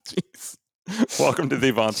Welcome to the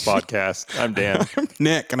Avance Podcast. I'm Dan. I'm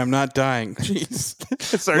Nick, and I'm not dying. Jeez.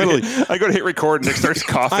 Literally, I go to hit record and Nick starts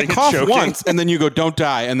coughing I cough and choking. once, and then you go, don't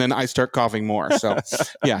die, and then I start coughing more. So,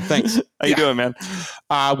 yeah, thanks. How you doing, man?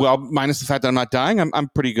 Well, minus the fact that I'm not dying, I'm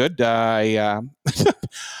pretty good. So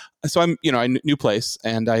I'm, a new place,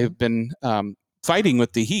 and I've been fighting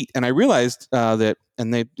with the heat, and I realized that,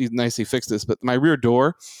 and they nicely fixed this, but my rear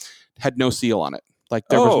door had no seal on it. Like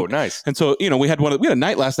there was, nice. And so, we had a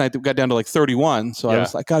night last night that got down to like 31. So I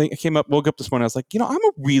was like, I woke up this morning. I was like, I'm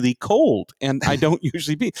really cold, and I don't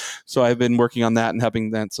usually be. So I've been working on that and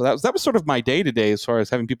helping that. So that was sort of my day to day as far as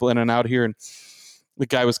having people in and out here. And the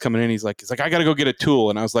guy was coming in. He's like, I got to go get a tool.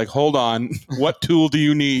 And I was like, hold on. What tool do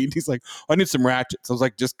you need? He's like, I need some ratchets. I was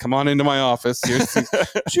like, just come on into my office.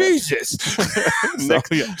 Jesus.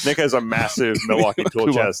 Nick has a massive Milwaukee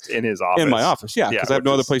tool chest in his office. In my office, yeah, because I have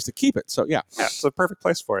no other place to keep it. So, yeah. Yeah, it's a perfect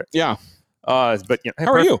place for it. Yeah. But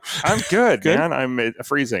how are you? I'm good, man. I'm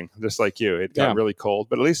freezing, just like you. It got really cold,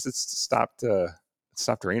 but at least it's stopped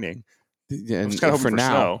raining. And for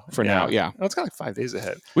now, yeah. Well, it's got like 5 days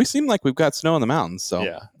ahead. We seem like we've got snow in the mountains, so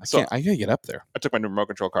yeah. I gotta get up there. I took my remote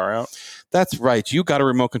control car out. That's right. You got a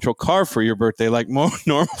remote control car for your birthday, like more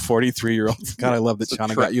normal 43-year-olds. God, I love that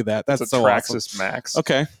Shauna got you that. That's so Traxxas awesome. Max.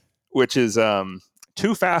 Okay. Which is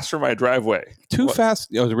too fast for my driveway. Too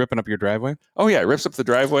fast? Oh, is it ripping up your driveway? Oh, yeah. It rips up the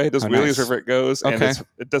driveway. It does wheelies wherever it goes. Okay. And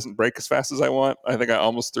it doesn't brake as fast as I want. I think I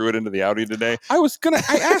almost threw it into the Audi today. I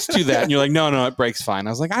asked you that, and you're like, no, it brakes fine. I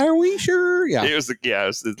was like, are we sure? Yeah.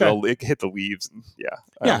 It hit the leaves. And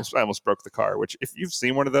I almost broke the car, which if you've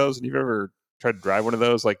seen one of those and you've ever tried to drive one of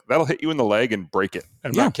those, like that'll hit you in the leg and break it.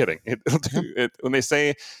 I'm not kidding. It'll do it when they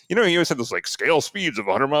say, you always have those like scale speeds of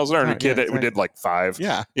 100 miles an hour. And we did like 5.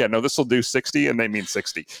 Yeah. Yeah. No, this will do 60, and they mean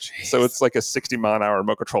 60. Jeez. So it's like a 60 mile an hour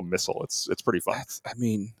remote control missile. It's pretty fun.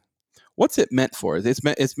 What's it meant for?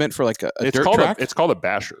 It's meant for like a dirt track? It's called a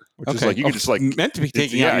basher, which is like you can just like meant to be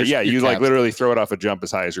taking out your you cabs. like literally throw it off a jump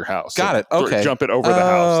as high as your house. Got it. Okay. Jump it over the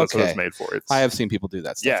house. That's what it's made for. I have seen people do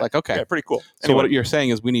that stuff. Yeah. Yeah, pretty cool. So what you're saying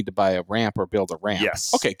is we need to buy a ramp or build a ramp.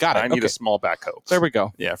 Yes. Okay, got it. I need a small backhoe. There we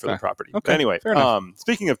go. Yeah, for the property. Okay. Anyway, fair enough.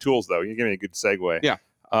 Speaking of tools, though, you gave me a good segue.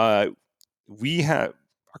 Yeah. We have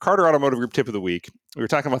our Carter Automotive Group tip of the week. We were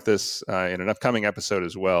talking about this in an upcoming episode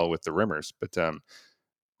as well with the Rimmers, but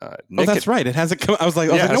Nick that's right. It hasn't come. I was like,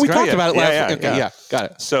 no, we talked about it last week. Okay, got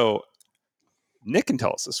it. So Nick can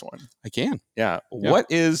tell us this one. I can. Yeah. What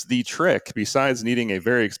is the trick besides needing a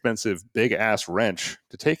very expensive big ass wrench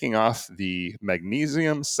to taking off the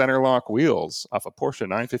magnesium center lock wheels off a Porsche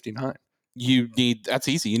 959? That's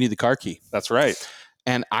easy. You need the car key. That's right.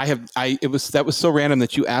 And that was so random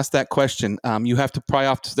that you asked that question. You have to pry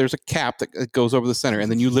off. There's a cap that goes over the center,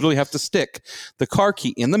 and then you literally have to stick the car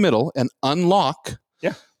key in the middle and unlock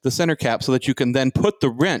the center cap so that you can then put the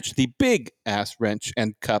wrench, the big ass wrench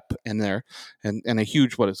and cup in there, and a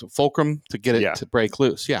huge, fulcrum to get it to break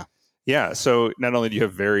loose. Yeah. Yeah. So not only do you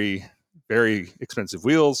have very, very expensive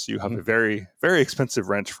wheels, you have a very, very expensive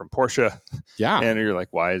wrench from Porsche. Yeah. And you're like,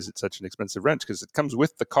 why is it such an expensive wrench? Because it comes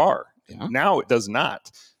with the car. Yeah. Now it does not.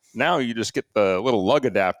 Now you just get the little lug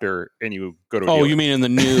adapter and you go to a dealer. You mean in the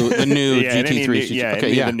new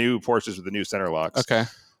GT3? The new Porsches with the new center locks. Okay.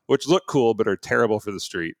 Which look cool, but are terrible for the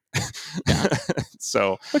street.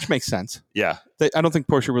 So, which makes sense. Yeah. I don't think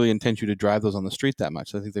Porsche really intends you to drive those on the street that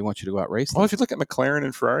much. I think they want you to go out racing. Well, if you look at McLaren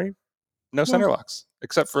and Ferrari, no center locks,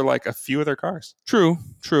 except for like a few of their cars. True.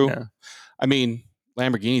 Yeah. I mean,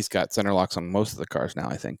 Lamborghini's got center locks on most of the cars now,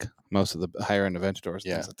 I think. Most of the higher end Aventadors.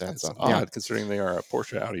 Yeah. Things like that. It's odd considering they are a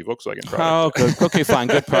Porsche, Audi, Volkswagen product. Oh, good. Okay, fine.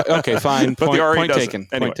 Good. Okay, fine. But point taken.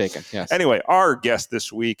 Anyway. Point taken. Yes. Anyway, our guest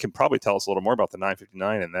this week can probably tell us a little more about the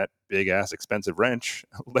 959 and that big ass expensive wrench.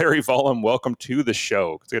 Larry Vollum, welcome to the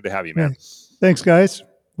show. It's good to have you, man. Thanks, guys.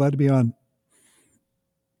 Glad to be on.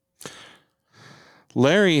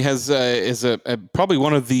 Larry is probably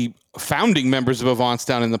one of the founding members of Avance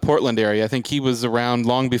down in the Portland area. I think he was around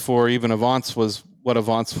long before even Avance was what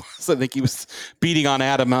Avance was. I think he was beating on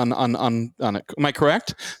Adam on it. Am I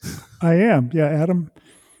correct? I am. Yeah, Adam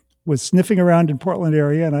was sniffing around in Portland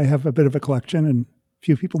area, and I have a bit of a collection, and a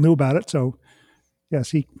few people knew about it. So,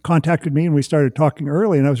 yes, he contacted me, and we started talking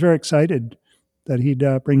early, and I was very excited that he'd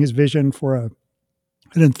bring his vision for an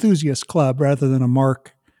enthusiast club rather than a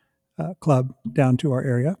mark club down to our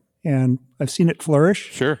area. And I've seen it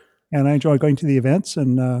flourish. Sure. And I enjoy going to the events,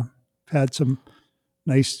 and had some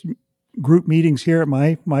nice group meetings here at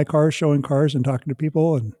my cars, showing cars and talking to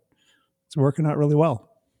people, and it's working out really well.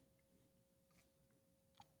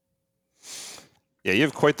 Yeah, you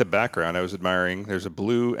have quite the background. I was admiring. There's a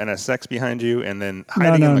blue NSX behind you, and then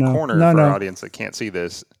hiding in the corner for our audience that can't see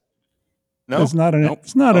this. No, It's not an. Nope.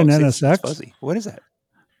 It's not an see, NSX. it's fuzzy. What is that?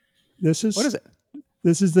 This is What is it?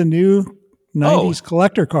 This is the new '90s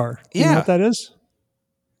collector car. Do you know Yeah. what that is?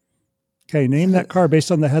 Okay, name that car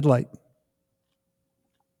based on the headlight.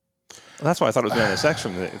 Well, that's why I thought it was an NSX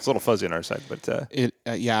from it's a little fuzzy on our side, but I'm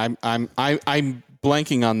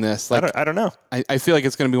blanking on this. Like, I don't know. I feel like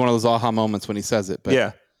it's going to be one of those aha moments when he says it. But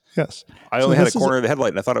Yeah. Yes. I only had a corner of the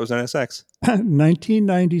headlight and I thought it was an NSX.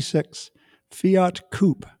 1996 Fiat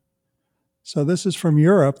Coupe. So this is from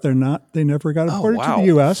Europe. They never got imported to the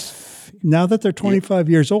US. Now that they're 25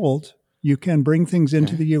 years old, you can bring things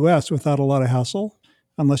into the US without a lot of hassle,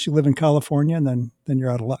 unless you live in California, and then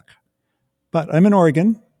you're out of luck. But I'm in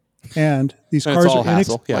Oregon, and these cars all are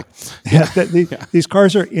hassle. these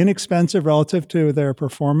cars are inexpensive relative to their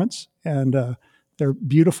performance, and they're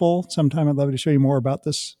beautiful. Sometime I'd love to show you more about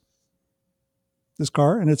this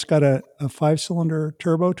car, and it's got a 5-cylinder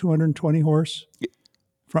turbo, 220 horse,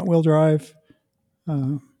 front-wheel drive.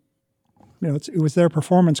 It was their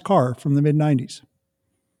performance car from the mid-'90s,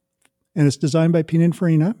 and it's designed by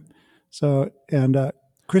Pininfarina. So, and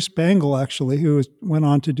Chris Bangle, actually, who went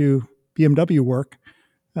on to do BMW work,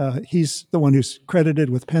 he's the one who's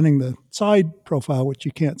credited with penning the side profile, which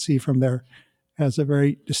you can't see from there, has a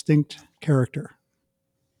very distinct character.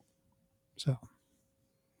 So.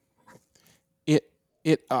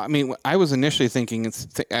 I mean, I was initially thinking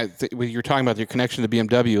when you're talking about your connection to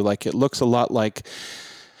BMW, like it looks a lot like,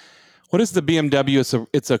 what is the BMW?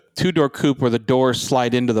 It's a 2-door coupe where the doors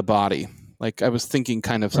slide into the body. Like I was thinking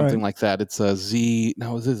kind of something like that. It's a Z.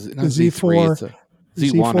 No, this is not Z3. It's a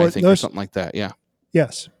Z1, I think, or something like that. Yeah.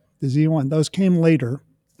 Yes, the Z1. Those came later.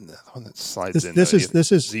 The one that slides in. This is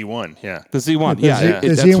Z1. Yeah. The Z1. The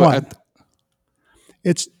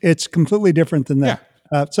Z1. It's completely different than that.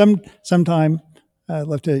 Yeah. Sometime I'd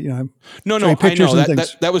love to, No, I know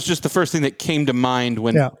that was just the first thing that came to mind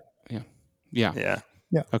when. Yeah.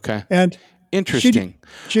 Okay. And interesting.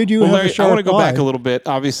 Should you have Larry, a sharp I want to go back eye. a little bit.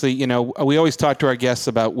 Obviously, we always talk to our guests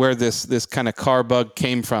about where this kind of car bug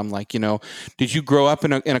came from. Like, did you grow up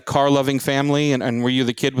in a car loving family, and were you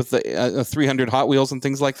the kid with the 300 Hot Wheels and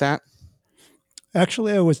things like that?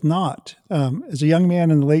 Actually, I was not. As a young man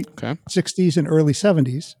in the late 60s and early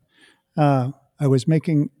 70s, I was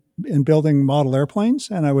making and building model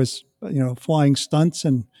airplanes, and I was, flying stunts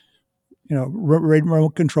and,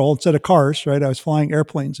 remote control instead of cars, right? I was flying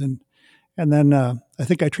airplanes, and then I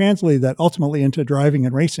think I translated that ultimately into driving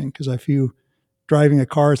and racing, because I view driving a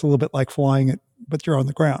car is a little bit like flying it, but you're on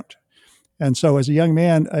the ground. And so as a young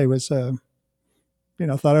man, I was, thought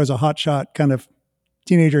I was a hotshot kind of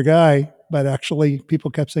teenager guy, but actually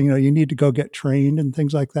people kept saying, you need to go get trained and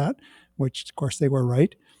things like that, which of course they were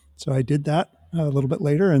right. So I did that a little bit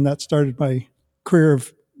later, and that started my career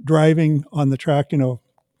of driving on the track,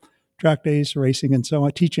 track days, racing, and so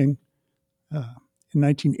on, teaching in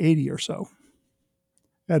 1980 or so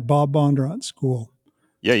at Bob Bondurant School.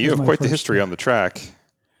 Yeah, you have quite the history on the track.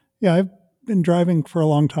 Yeah, I've been driving for a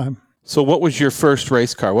long time. So what was your first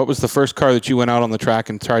race car? What was the first car that you went out on the track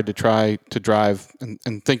and tried to drive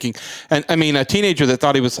and thinking? And I mean, a teenager that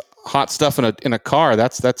thought he was hot stuff in a car,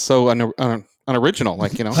 that's so unoriginal.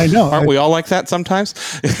 Like, I know. Aren't we all like that sometimes?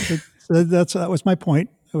 That was my point.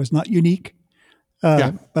 I was not unique.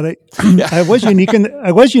 But I was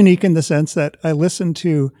unique in the sense that I listened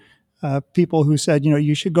to people who said,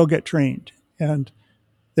 you should go get trained, and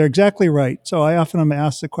they're exactly right. So I often am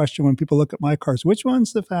asked the question when people look at my cars, which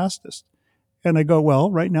one's the fastest? And I go, well,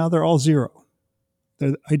 right now they're all zero.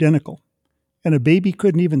 They're identical, and a baby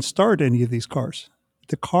couldn't even start any of these cars.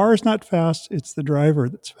 The car is not fast; it's the driver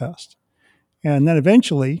that's fast. And then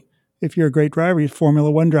eventually, if you're a great driver, you're a Formula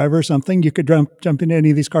One driver or something, you could jump into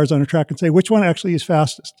any of these cars on a track and say, which one actually is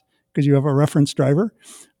fastest? Because you have a reference driver.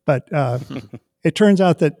 But it turns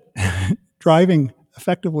out that driving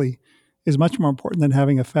effectively is much more important than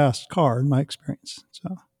having a fast car, in my experience.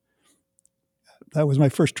 So that was my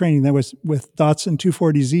first training. That was with Datsun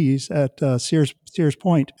 240Zs at Sears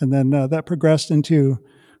Point. And then that progressed into,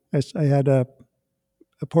 I had a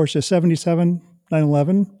Porsche 77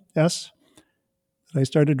 911S. I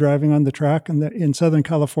started driving on the track, and in Southern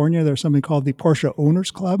California, there's something called the Porsche Owners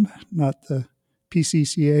Club, not the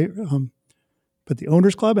PCCA, but the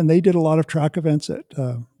Owners Club, and they did a lot of track events at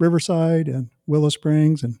Riverside and Willow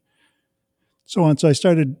Springs and so on. So I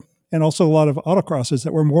started, and also a lot of autocrosses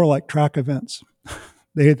that were more like track events.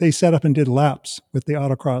 They set up and did laps with the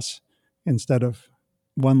autocross instead of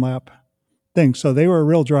one lap thing. So they were a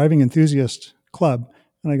real driving enthusiast club,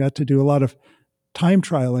 and I got to do a lot of time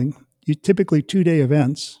trialing. Typically 2-day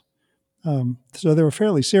events. So they were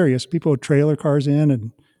fairly serious. People would trailer cars in,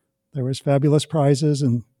 and there was fabulous prizes,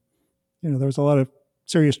 and there was a lot of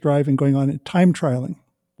serious driving going on in time trialing,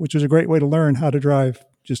 which was a great way to learn how to drive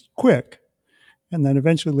just quick. And then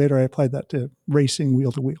eventually later I applied that to racing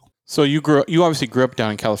wheel to wheel. So you obviously grew up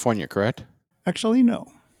down in California, correct? Actually, no.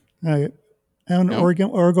 I'm an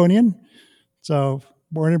Oregonian. So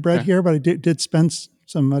born and bred here, but I did spend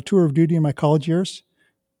some tour of duty in my college years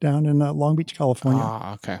down in Long Beach, California.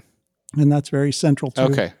 Ah, okay. And that's very central to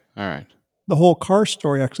Okay, all right. the whole car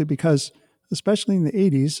story, actually, because especially in the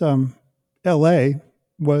 80s, LA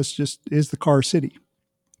is the car city.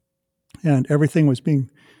 And everything was being,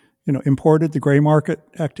 imported, the gray market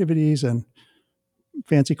activities and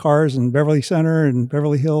fancy cars and Beverly Center and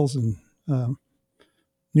Beverly Hills and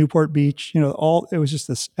Newport Beach, it was just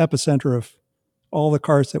this epicenter of all the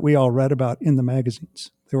cars that we all read about in the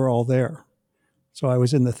magazines. They were all there. So I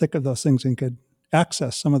was in the thick of those things and could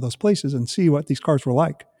access some of those places and see what these cars were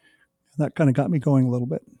like. And that kind of got me going a little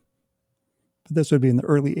bit. But this would be in the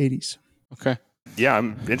early 80s. Okay. Yeah,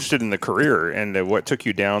 I'm interested in the career and what took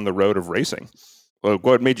you down the road of racing. Well,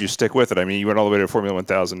 what made you stick with it? I mean, you went all the way to Formula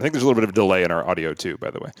 1000. I think there's a little bit of a delay in our audio too,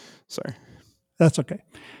 by the way. Sorry. That's okay.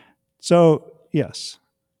 So, yes,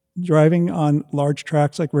 driving on large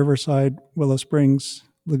tracks like Riverside, Willow Springs,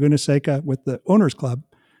 Laguna Seca with the Owners Club,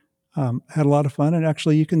 had a lot of fun. And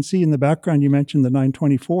actually, you can see in the background, you mentioned the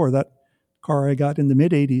 924, that car I got in the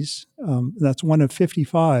mid-'80s. That's one of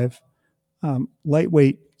 55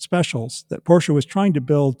 lightweight specials that Porsche was trying to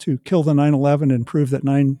build to kill the 911 and prove that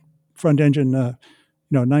front-engine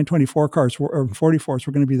 924 cars or 44s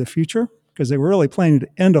were going to be the future, because they were really planning to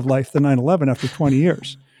end of life the 911 after 20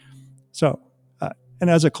 years. So, and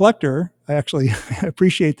as a collector, I actually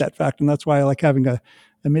appreciate that fact, and that's why I like having a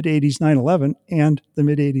mid-'80s 911 and the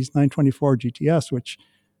mid-'80s 924 GTS, which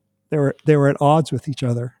they were at odds with each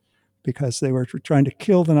other because they were trying to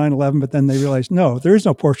kill the 911, but then they realized, no, there is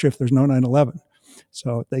no Porsche if there's no 911.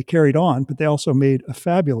 So they carried on, but they also made a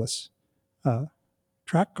fabulous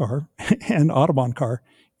track car and Autobahn car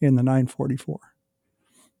in the 944.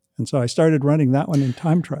 And so I started running that one in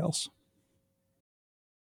time trials.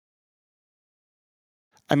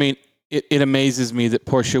 I mean, it amazes me that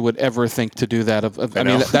Porsche would ever think to do that. I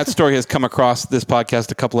mean, that story has come across this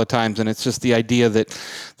podcast a couple of times, and it's just the idea that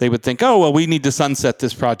they would think, oh, well, we need to sunset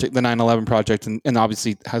this project, the 911 project, and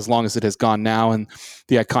obviously as long as it has gone now and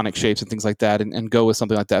the iconic shapes and things like that, and go with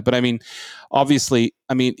something like that. But I mean, obviously,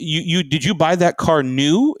 you did you buy that car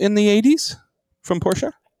new in the 80s from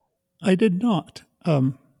Porsche? I did not.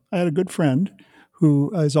 I had a good friend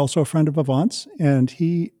who is also a friend of Avant's, and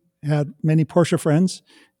he had many Porsche friends.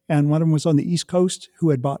 And one of them was on the East Coast who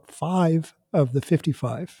had bought 5 of the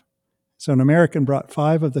 55. So an American brought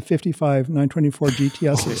 5 of the 55 924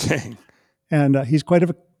 GTSs. And he's quite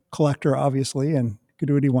a collector, obviously, and could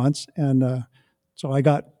do what he wants. And so I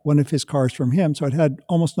got one of his cars from him. So it had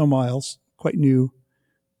almost no miles, quite new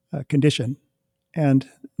condition. And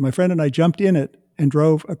my friend and I jumped in it and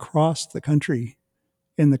drove across the country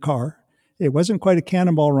in the car. It wasn't quite a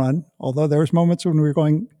cannonball run, although there was moments when we were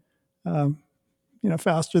going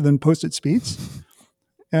faster than posted speeds.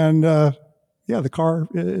 And the car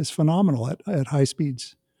is phenomenal at high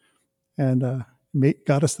speeds, and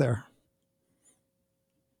got us there.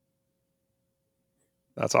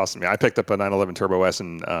 That's awesome. Yeah, I picked up a 911 Turbo S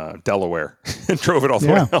in Delaware and drove it all the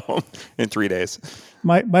way home in 3 days.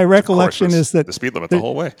 My recollection is that the speed limit the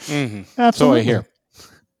whole way. Mm-hmm. Absolutely. So I hear.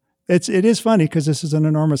 It is funny because this is an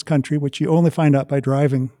enormous country, which you only find out by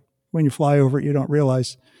driving. When you fly over it, you don't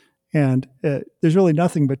realize. And there's really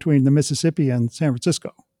nothing between the Mississippi and San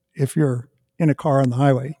Francisco. If you're in a car on the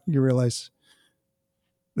highway, you realize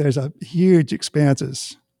there's a huge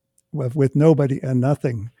expanses with nobody and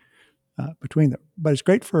nothing between them. But it's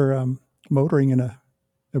great for motoring in a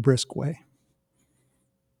brisk way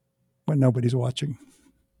when nobody's watching.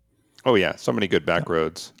 Oh, yeah. So many good back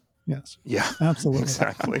roads. Yes. Yeah. Absolutely.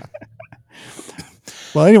 Exactly.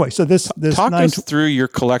 Well, anyway, so this talk us through your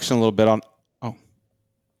collection a little bit on.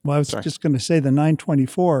 Well, I was just going to say the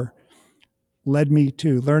 924 led me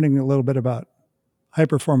to learning a little bit about high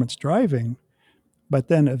performance driving. But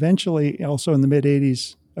then eventually, also in the mid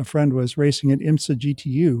 80s, a friend was racing an IMSA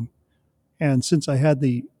GTU. And since I had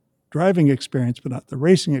the driving experience, but not the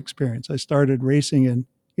racing experience, I started racing in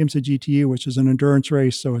IMSA GTU, which is an endurance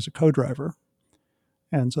race. So as a co-driver.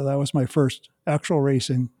 And so that was my first actual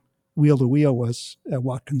racing wheel to wheel was at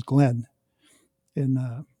Watkins Glen in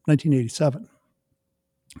 1987.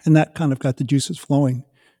 And that kind of got the juices flowing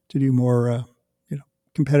to do more,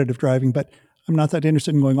 competitive driving. But I'm not that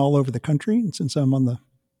interested in going all over the country. And since I'm in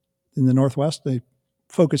the Northwest, I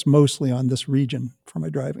focus mostly on this region for my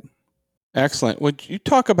driving. Excellent. Would you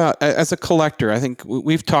talk about, as a collector, I think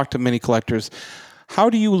we've talked to many collectors, how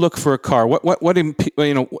do you look for a car?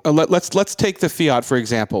 Let's take the Fiat for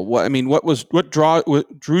example. What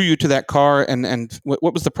drew you to that car, and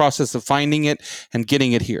what was the process of finding it and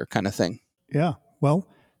getting it here, kind of thing? Yeah, well,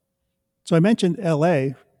 so I mentioned LA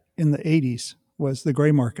in the 80s was the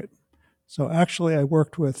gray market. So actually, I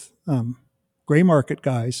worked with gray market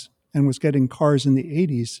guys and was getting cars in the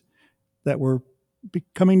 80s that were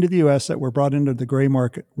coming to the U.S. that were brought into the gray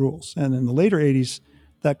market rules. And in the later 80s,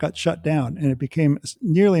 that got shut down, and it became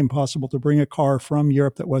nearly impossible to bring a car from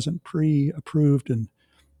Europe that wasn't pre-approved in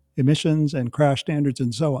emissions and crash standards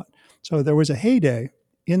and so on. So there was a heyday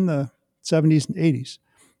in the 70s and 80s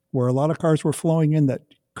where a lot of cars were flowing in that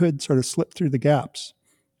could sort of slip through the gaps.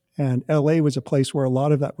 And LA was a place where a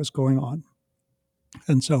lot of that was going on.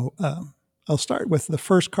 And so I'll start with the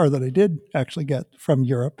first car that I did actually get from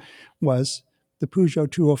Europe was the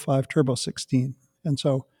Peugeot 205 Turbo 16. And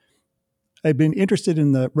so I'd been interested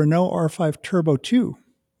in the Renault R5 Turbo 2,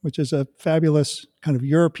 which is a fabulous kind of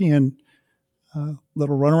European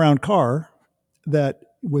little runaround car that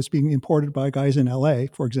was being imported by guys in LA,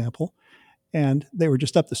 for example. And they were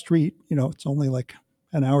just up the street. It's only like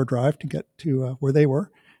an hour drive to get to where they were.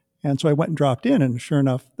 And so I went and dropped in, and sure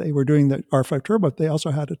enough, they were doing the R5 Turbo. They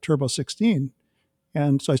also had a Turbo 16.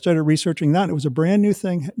 And so I started researching that. It was a brand new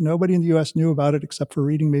thing. Nobody in the U.S. knew about it except for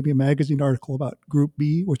reading maybe a magazine article about Group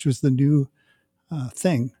B, which was the new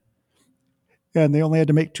thing. And they only had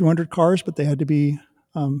to make 200 cars, but they had to be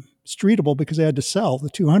streetable because they had to sell the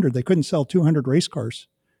 200. They couldn't sell 200 race cars.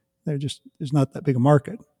 There's not that big a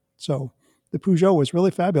market. So the Peugeot was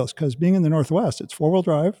really fabulous because being in the Northwest, it's four-wheel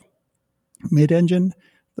drive, mid-engine,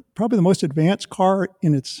 probably the most advanced car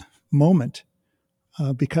in its moment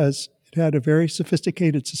because it had a very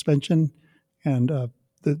sophisticated suspension, and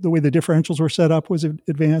the way the differentials were set up was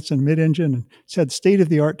advanced and mid-engine, and it had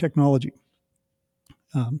state-of-the-art technology.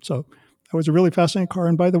 So that was a really fascinating car.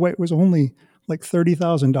 And by the way, it was only like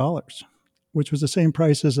 $30,000, which was the same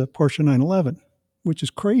price as a Porsche 911, which is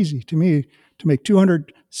crazy to me to make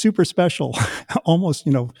 200 super special, almost,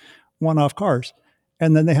 one-off cars.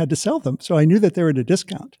 And then they had to sell them. So I knew that they were at a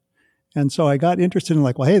discount. And so I got interested in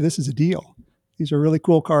hey, this is a deal. These are really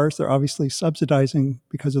cool cars. They're obviously subsidizing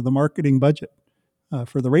because of the marketing budget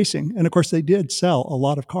for the racing. And of course, they did sell a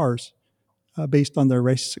lot of cars based on their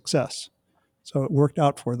race success. So it worked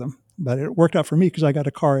out for them. But it worked out for me because I got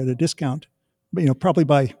a car at a discount, probably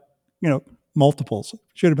by, multiples. It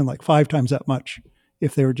should have been like 5 times that much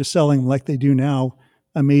if they were just selling like they do now,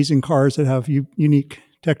 amazing cars that have unique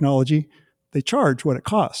technology. They charge what it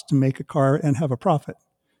costs to make a car and have a profit.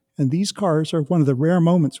 And these cars are one of the rare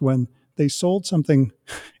moments when they sold something,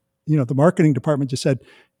 the marketing department just said,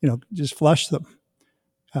 just flush them.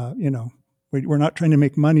 We're not trying to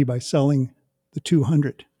make money by selling the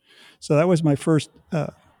 200. So that was my first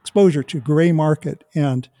exposure to gray market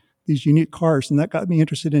and these unique cars. And that got me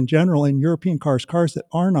interested in general in European cars that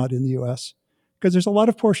are not in the U.S. Because there's a lot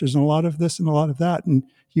of Porsches and a lot of this and a lot of that. And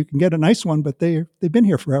you can get a nice one, but they've been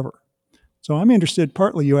here forever. So I'm interested,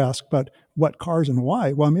 partly you ask, but what cars and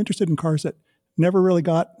why? Well, I'm interested in cars that never really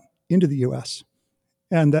got into the U.S.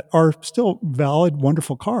 and that are still valid,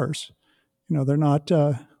 wonderful cars. They're not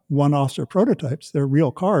one-offs or prototypes. They're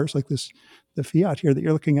real cars like the Fiat here that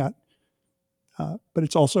you're looking at. But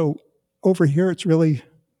it's also, over here, it's really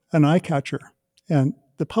an eye catcher. And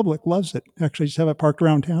the public loves it. Actually, just have it parked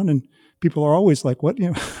around town, and people are always like, what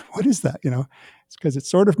is that? It's because it's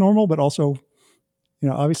sort of normal, but also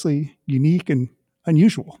obviously unique and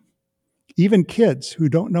unusual. Even kids who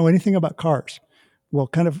don't know anything about cars will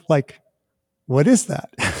kind of like, what is that?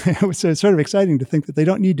 So it's sort of exciting to think that they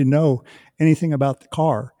don't need to know anything about the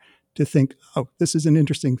car to think, oh, this is an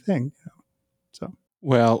interesting thing. So.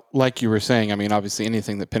 Well, like you were saying, obviously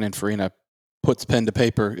anything that Pininfarina puts pen to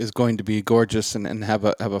paper is going to be gorgeous and have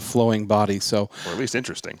a flowing body. So, or at least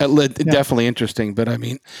interesting. Definitely interesting. But I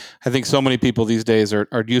think so many people these days are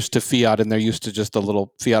used to Fiat, and they're used to just the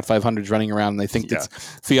little Fiat 500s running around, and they think that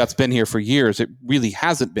Fiat's been here for years. It really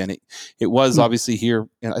hasn't been. It was obviously here.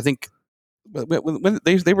 And I think when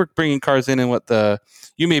they were bringing cars in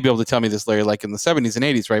you may be able to tell me this, Larry, like in the 70s and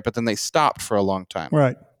 80s, right? But then they stopped for a long time.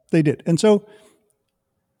 Right. They did. And so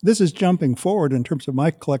this is jumping forward in terms of my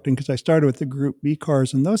collecting because I started with the Group B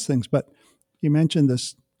cars and those things. But you mentioned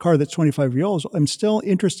this car that's 25 years old. I'm still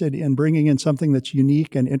interested in bringing in something that's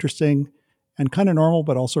unique and interesting and kind of normal,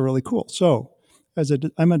 but also really cool. So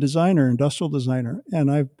I'm a designer, industrial designer,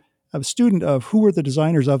 and I'm a student of who were the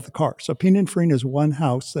designers of the car. So Pininfarina is one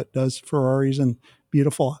house that does Ferraris and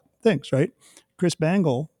beautiful things, right? Chris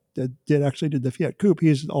Bangle did the Fiat Coupe.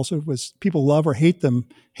 He's also people love or hate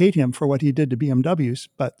him for what he did to BMWs.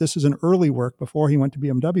 But this is an early work before he went to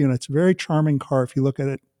BMW, and it's a very charming car if you look at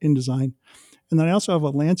it in design. And then I also have a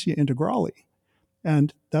Lancia Integrale,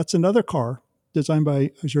 and that's another car designed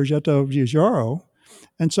by Giorgetto Giugiaro.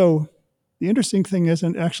 And so the interesting thing is,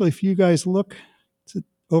 and actually, if you guys look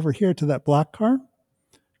over here to that black car,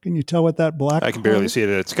 can you tell what that black? I can barely see it.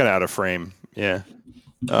 It's kind of out of frame. Yeah.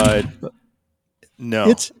 No.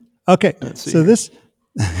 It's okay. So this,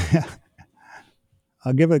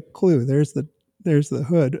 I'll give a clue. There's the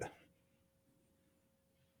hood.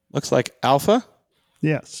 Looks like Alfa.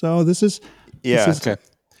 Yeah. So this is okay.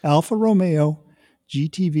 Alfa Romeo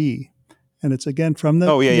GTV, and it's again from the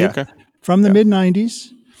from the mid '90s.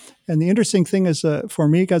 And the interesting thing is, for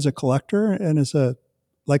me as a collector and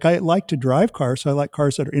I like to drive cars, so I like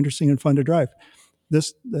cars that are interesting and fun to drive.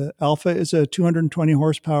 The Alfa is a 220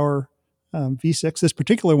 horsepower V6. This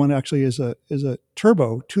particular one actually is a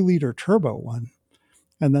turbo 2-liter turbo one,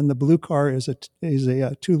 and then the blue car is a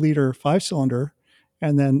 2-liter 5-cylinder,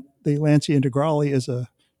 and then the Lancia Integrale is a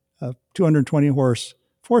 220 horse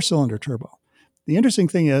 4-cylinder turbo. The interesting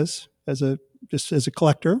thing is, as a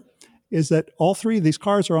collector, is that all three of these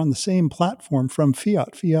cars are on the same platform from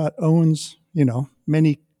Fiat. Fiat owns,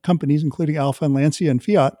 many companies, including Alfa and Lancia and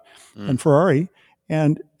Fiat and Ferrari.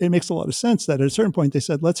 And it makes a lot of sense that at a certain point they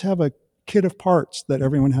said, let's have a kit of parts that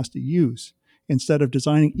everyone has to use instead of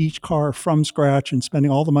designing each car from scratch and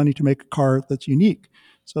spending all the money to make a car that's unique.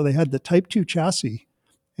 So they had the Type 2 chassis.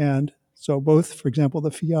 And so both, for example,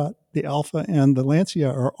 the Fiat, the Alfa, and the Lancia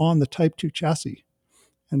are on the Type 2 chassis.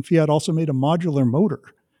 And Fiat also made a modular motor.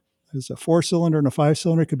 There's a 4-cylinder and a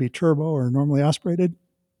 5-cylinder. It could be turbo or normally aspirated.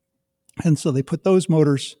 And so they put those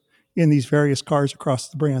motors in these various cars across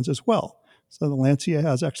the brands as well. So the Lancia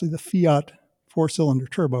has actually the Fiat 4-cylinder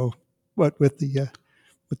turbo, but with the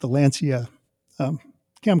Lancia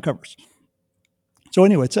cam covers. So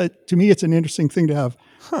anyway, to me, it's an interesting thing to have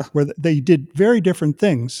where they did very different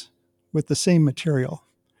things with the same material.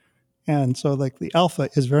 And so like the Alfa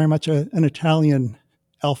is very much an Italian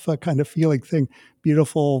Alfa kind of feeling thing.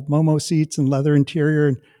 Beautiful Momo seats and leather interior.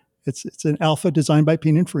 And it's an Alfa designed by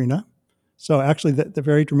Pininfarina. So actually the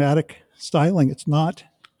very dramatic styling, it's not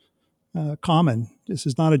common. This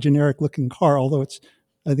is not a generic looking car, although it's,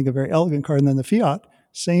 I think, a very elegant car. And then the Fiat,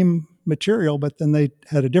 same material, but then they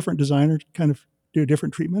had a different designer kind of do a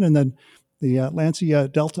different treatment. And then the Lancia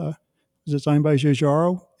Delta is designed by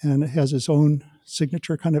Giugiaro, and it has its own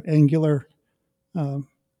signature kind of angular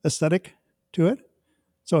aesthetic to it.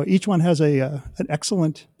 So each one has an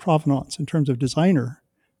excellent provenance in terms of designer,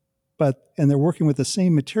 and they're working with the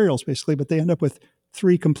same materials basically, but they end up with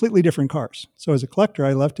three completely different cars. So as a collector,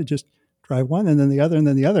 I love to just drive one and then the other and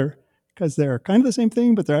then the other, because they're kind of the same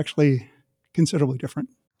thing, but they're actually considerably different.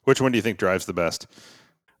 Which one do you think drives the best?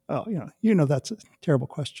 Oh, that's a terrible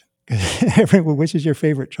question. Everyone, which is your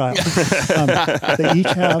favorite child? They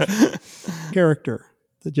each have character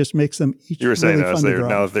that just makes them each. You were saying really fun to drive.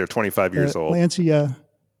 Now that they're 25 years old. Lancia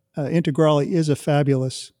Integrale is a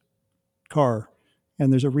fabulous car,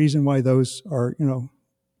 and there's a reason why those are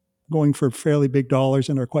going for fairly big dollars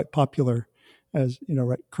and are quite popular as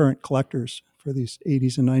current collectors for these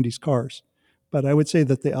 80s and 90s cars. But I would say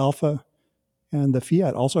that the Alfa and the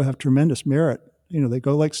Fiat also have tremendous merit. They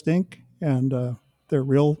go like stink, and they're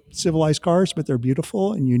real civilized cars, but they're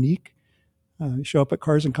beautiful and unique. You show up at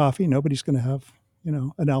Cars and Coffee, nobody's going to have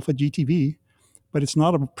an Alfa GTV, but it's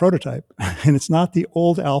not a prototype, and it's not the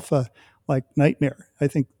old Alfa like nightmare. I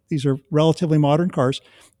think these are relatively modern cars.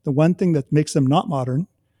 The one thing that makes them not modern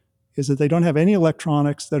is that they don't have any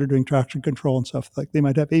electronics that are doing traction control and stuff. Like they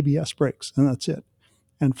might have ABS brakes, and that's it.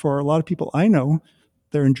 And for a lot of people I know,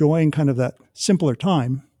 they're enjoying kind of that simpler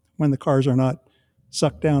time when the cars are not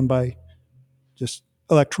sucked down by just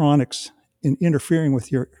electronics and interfering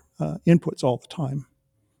with your inputs all the time,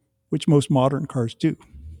 which most modern cars do.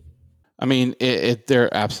 I mean,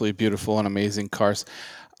 they're absolutely beautiful and amazing cars.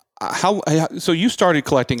 So you started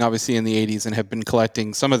collecting obviously in the 80s and have been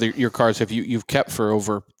collecting some of your cars you've kept for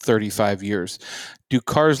over 35 years. Do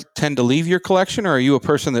cars tend to leave your collection, or are you a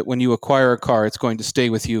person that when you acquire a car, it's going to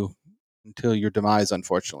stay with you until your demise,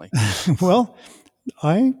 unfortunately? Well,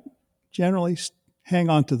 I generally hang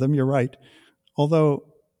on to them. You're right. Although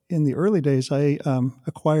in the early days, I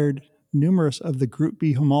acquired numerous of the Group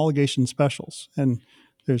B homologation specials, and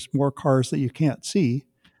there's more cars that you can't see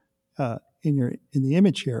in the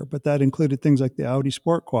image here, but that included things like the Audi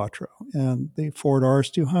Sport Quattro and the Ford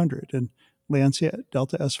RS200 and Lancia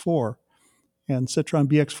Delta S4 and Citroen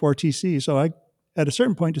BX4 TC. So I, at a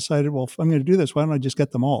certain point, decided, well, if I'm going to do this, why don't I just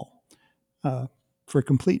get them all for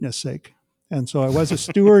completeness sake? And so I was a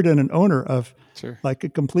steward and an owner of Sure. like a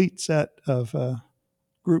complete set of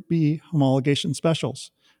Group B homologation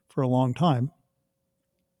specials for a long time.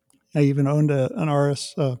 I even owned an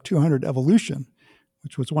RS 200 Evolution,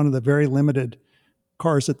 which was one of the very limited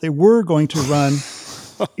cars that they were going to run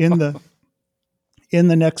in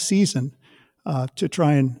the next season to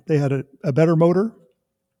try and they had a better motor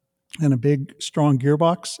and a big, strong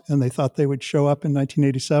gearbox, and they thought they would show up in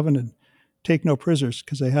 1987 and take no prisoners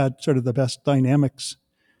because they had sort of the best dynamics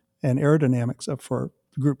and aerodynamics up for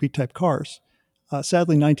Group B type cars.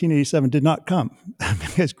 Sadly, 1987 did not come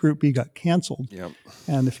because Group B got canceled. Yep.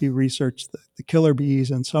 And if you research the Killer Bees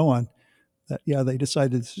and so on, that they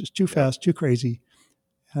decided this is too fast, too crazy,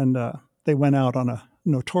 and they went out on a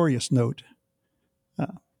notorious note.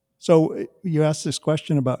 So you asked this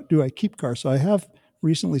question about, do I keep cars? So I have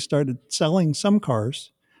recently started selling some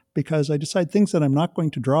cars because I decide things that I'm not going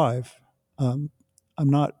to drive. I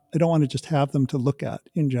don't want to just have them to look at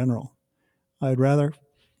in general. I'd rather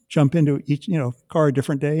jump into each, car a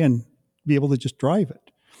different day and be able to just drive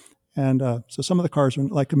it. And so some of the cars,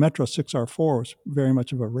 like a Metro 6R4, was very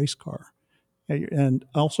much of a race car. And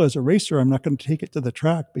also as a racer, I'm not going to take it to the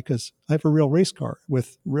track because I have a real race car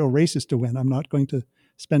with real races to win. I'm not going to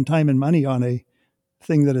spend time and money on a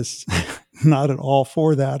thing that is not at all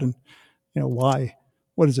for that. And, why?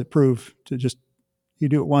 What does it prove to just, you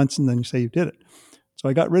do it once and then you say you did it. So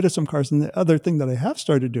I got rid of some cars. And the other thing that I have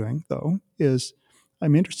started doing, though, is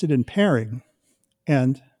I'm interested in pairing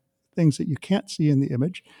and things that you can't see in the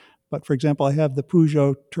image. But for example, I have the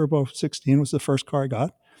Peugeot Turbo 16 was the first car I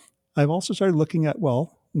got. I've also started looking at,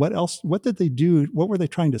 what else? What did they do? What were they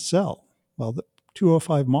trying to sell? Well, the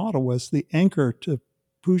 205 model was the anchor to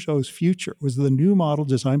Peugeot's future. It was the new model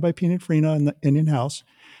designed by Pininfarina and in-house.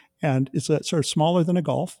 And it's sort of smaller than a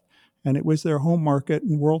Golf. And it was their home market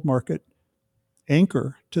and world market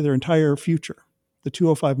anchor to their entire future, the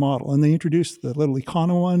 205 model. And they introduced the little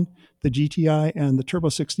Econo one, the GTI, and the Turbo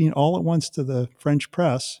 16 all at once to the French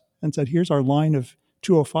press and said, here's our line of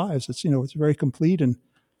 205s. It's, it's very complete. And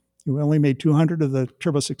we only made 200 of the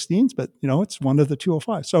Turbo 16s, but, it's one of the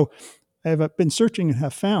 205s. So I have been searching and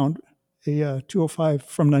have found a 205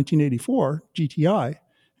 from 1984 GTI.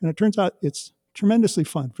 And it turns out it's tremendously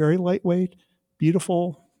fun, very lightweight,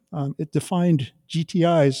 beautiful. It defined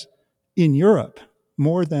GTIs in Europe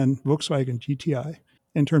more than Volkswagen GTI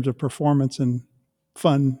in terms of performance and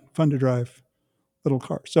fun to drive little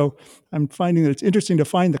car. So I'm finding that it's interesting to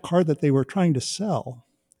find the car that they were trying to sell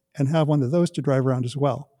and have one of those to drive around as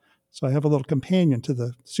well. So I have a little companion to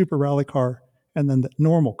the super rally car and then the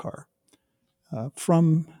normal car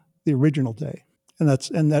from the original day. And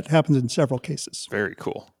that happens in several cases. Very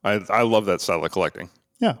cool. I love that style of collecting.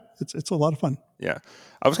 Yeah, it's a lot of fun. Yeah.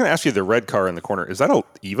 I was going to ask you the red car in the corner. Is that a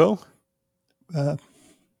Evo?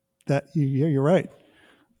 You're right.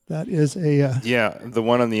 That is a... yeah, the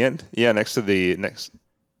one on the end. Yeah, next to the next.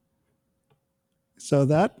 So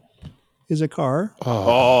that is a car.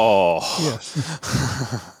 Oh.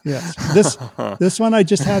 Yes. Yes. This one I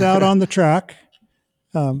just had out on the track.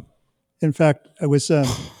 In fact, it was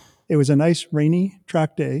a nice rainy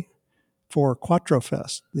track day for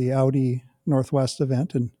Quattrofest, the Audi Northwest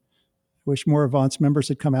event, and I wish more Avance members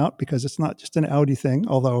had come out because it's not just an Audi thing,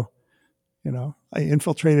 although, I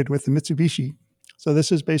infiltrated with the Mitsubishi. So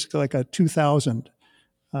this is basically like a 2000.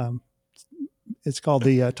 It's called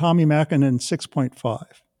the Tommy Mackinnon 6.5.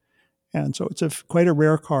 And so it's quite a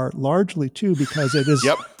rare car, largely too because it is...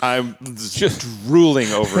 Yep, I'm just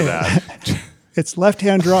drooling over that. It's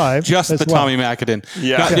left-hand drive. Just the Tommy Mackinnon.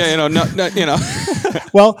 Yeah.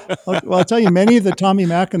 Well, I'll tell you, many of the Tommy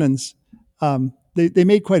Mackinnons, they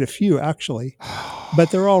made quite a few, actually,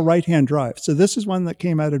 but they're all right-hand drive. So this is one that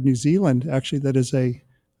came out of New Zealand, actually, that is a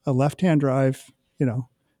left-hand drive,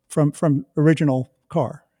 from original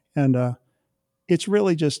car. And it's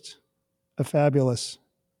really just a fabulous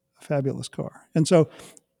car. And so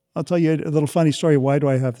I'll tell you a little funny story. Why do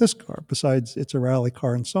I have this car besides it's a rally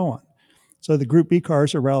car and so on? So the Group B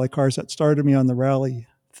cars are rally cars that started me on the rally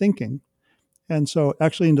thinking. And so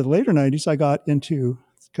actually into the later 90s, I got into,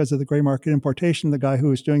 because of the gray market importation, the guy who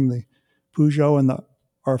was doing the Peugeot and the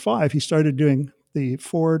R5, he started doing the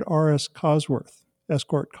Ford RS Cosworth,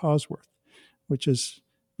 Escort Cosworth, which is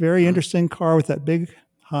very interesting car with that big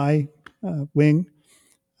high wing.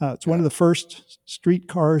 It's one of the first street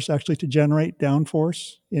cars actually to generate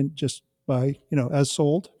downforce in just by, as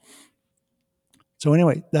sold. So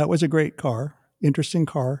anyway, that was a great car, interesting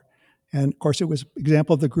car. And of course, it was an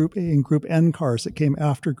example of the Group A and Group N cars that came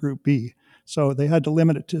after Group B. So they had to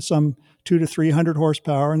limit it to some 200 to 300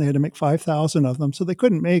 horsepower, and they had to make 5,000 of them. So they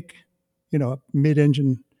couldn't make, a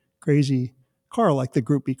mid-engine crazy car like the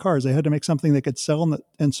Group B cars. They had to make something they could sell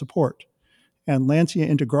and support. And Lancia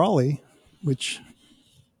Integrale, which,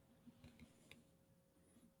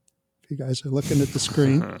 if you guys are looking at the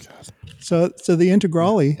screen, so the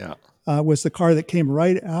Integrale was the car that came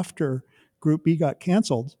right after Group B got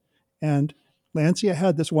canceled, and Lancia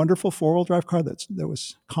had this wonderful four-wheel drive car that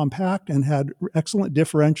was compact and had excellent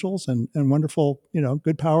differentials and wonderful,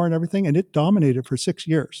 good power and everything, and it dominated for 6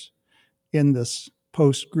 years in this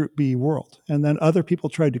post-Group B world. And then other people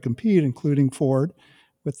tried to compete, including Ford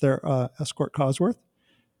with their Escort Cosworth.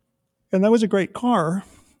 And that was a great car.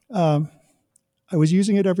 I was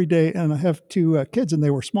using it every day, and I have two kids, and they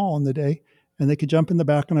were small in the day, and they could jump in the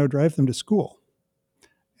back, and I would drive them to school.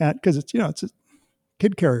 Because it's a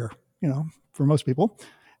kid carrier, for most people.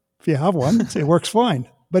 If you have one, it works fine.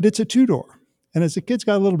 But it's a two-door. And as the kids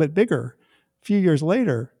got a little bit bigger, a few years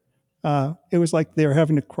later, it was like they were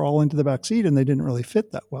having to crawl into the back seat, and they didn't really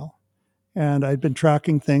fit that well. And I'd been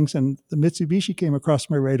tracking things, and the Mitsubishi came across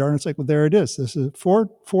my radar, and it's like, well, there it is. This is a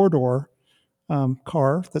four-door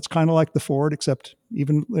car that's kind of like the Ford, except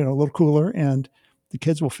even a little cooler, and the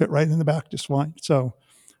kids will fit right in the back just fine. So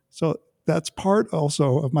that's part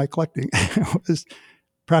also of my collecting was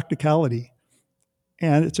practicality.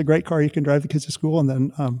 And it's a great car. You can drive the kids to school and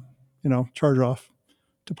then, charge off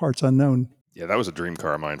to parts unknown. Yeah, that was a dream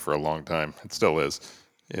car of mine for a long time. It still is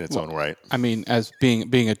in its own right. I mean, as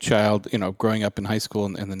being a child, growing up in high school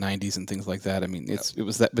in the 90s and things like that. I mean, it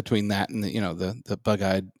was that between that and the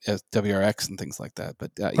bug-eyed WRX and things like that.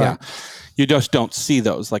 But right. Yeah, you just don't see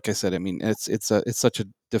those. Like I said, I mean, it's such a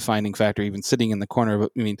defining factor, even sitting in the corner.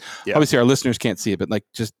 But I mean, obviously our listeners can't see it, but like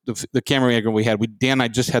just the camera angle we had, Dan and I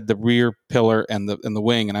just had the rear pillar and the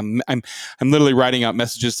wing, and I'm literally writing out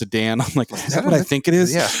messages to Dan. I'm like, is that what I think it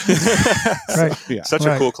is? Yeah, right. Yeah. Such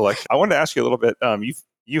a cool collection. I wanted to ask you a little bit.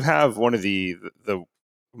 You have one of the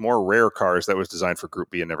more rare cars that was designed for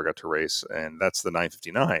Group B and never got to race, and that's the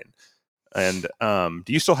 959. And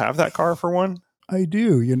do you still have that car for one? I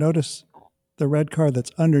do. You notice the red car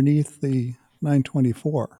that's underneath the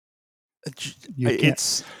 924.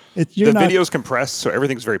 The video's compressed, so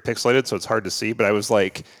everything's very pixelated, so it's hard to see. But I was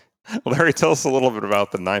like, Larry, tell us a little bit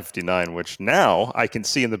about the 959, which now I can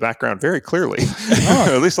see in the background very clearly,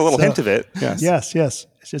 at least a little hint of it. Yes.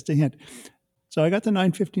 It's just a hint. So I got the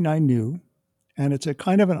 959 new, and it's a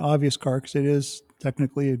kind of an obvious car because it is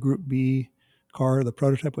technically a Group B car. The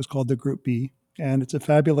prototype was called the Group B, and it's a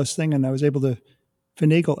fabulous thing. And I was able to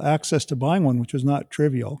finagle access to buying one, which was not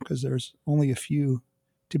trivial because there's only a few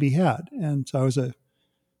to be had. And so I was a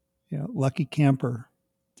lucky camper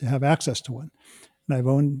to have access to one. And I've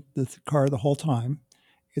owned the car the whole time.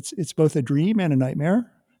 It's both a dream and a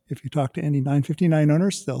nightmare. If you talk to any 959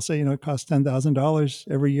 owners, they'll say, it costs $10,000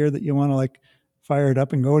 every year that you want to fire it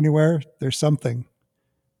up and go anywhere. There's something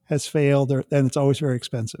has failed, and it's always very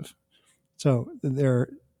expensive. So they're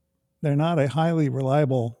not a highly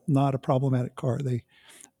reliable, not a problematic car.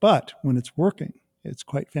 But when it's working, it's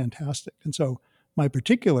quite fantastic. And so my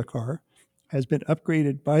particular car has been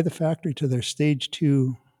upgraded by the factory to their stage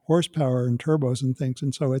 2 horsepower and turbos and things.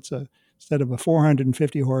 And so it's instead of a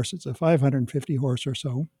 450 horse, it's a 550 horse or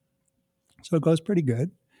so. So it goes pretty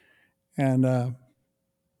good. And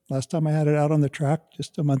last time I had it out on the track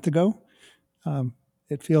just a month ago,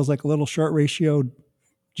 it feels like a little short ratio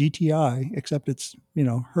GTI, except it's,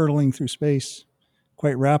 hurtling through space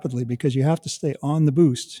quite rapidly because you have to stay on the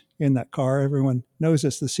boost in that car. Everyone knows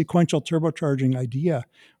this. The sequential turbocharging idea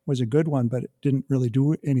was a good one, but it didn't really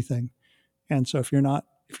do anything. And so if you're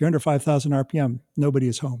under 5,000 RPM, nobody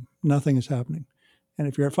is home. Nothing is happening. And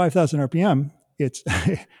if you're at 5,000 RPM, it's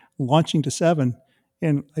launching to 7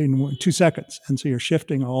 in 2 seconds. And so you're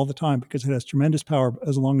shifting all the time because it has tremendous power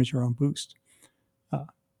as long as you're on boost.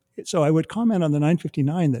 So I would comment on the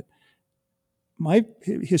 959 that my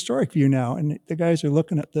historic view now, and the guys are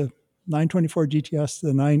looking at the 924 GTS,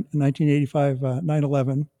 the 1985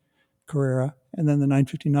 911 Carrera, and then the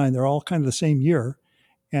 959. They're all kind of the same year,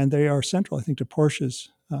 and they are central, I think, to Porsche's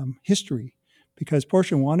history because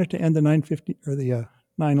Porsche wanted to end the 950 or the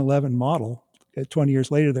 911 model. 20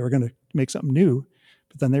 years later, they were going to make something new,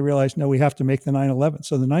 but then they realized, no, we have to make the 911.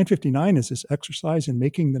 So the 959 is this exercise in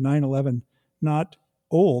making the 911 not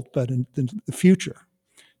old, but in the future.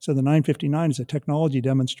 So the 959 is a technology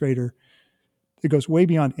demonstrator that goes way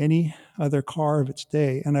beyond any other car of its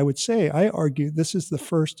day. And I argue this is the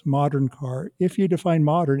first modern car, if you define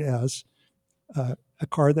modern as a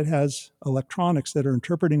car that has electronics that are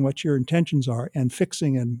interpreting what your intentions are and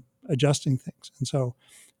fixing and adjusting things. And so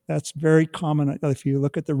that's very common. If you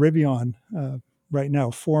look at the Rivian right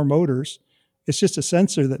now, 4 motors, it's just a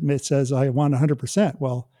sensor that says, I want 100%.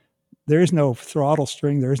 Well, there is no throttle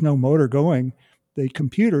string, there is no motor going. The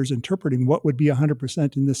computer's interpreting what would be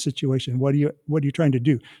 100% in this situation. What are you trying to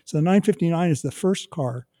do? So the 959 is the first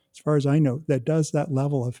car, as far as I know, that does that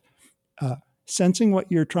level of sensing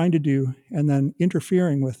what you're trying to do and then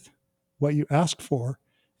interfering with what you ask for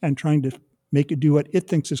and trying to make it do what it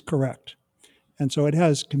thinks is correct. And so it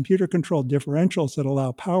has computer-controlled differentials that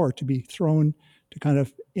allow power to be thrown to kind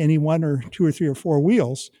of any one or two or three or four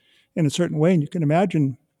wheels in a certain way. And you can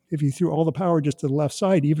imagine if you threw all the power just to the left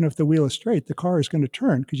side, even if the wheel is straight, the car is going to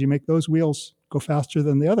turn because you make those wheels go faster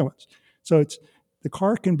than the other ones. So the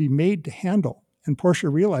car can be made to handle, and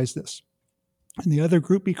Porsche realized this. And the other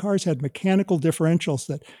Group B cars had mechanical differentials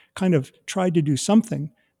that kind of tried to do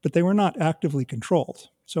something, but they were not actively controlled.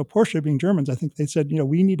 So Porsche, being Germans, I think they said,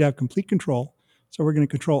 we need to have complete control. So we're going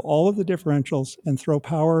to control all of the differentials and throw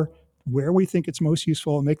power where we think it's most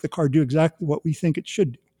useful and make the car do exactly what we think it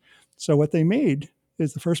should do. So what they made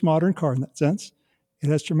is the first modern car in that sense. It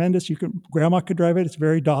has tremendous, grandma could drive it. It's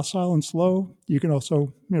very docile and slow. You can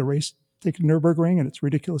also race, take a Nürburgring, and it's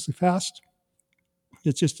ridiculously fast.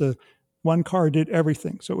 It's just one car did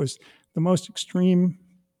everything. So it was the most extreme,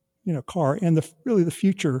 car, and really the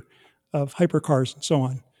future of hypercars and so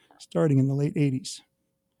on, starting in the late 80s.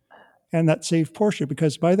 And that saved Porsche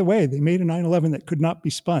because, by the way, they made a 911 that could not be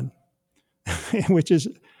spun, which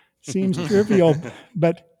seems trivial,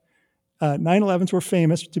 but 911s were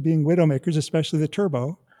famous to being widowmakers, especially the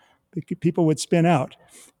turbo. People would spin out.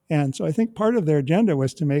 And so I think part of their agenda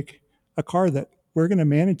was to make a car that we're going to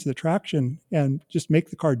manage the traction and just make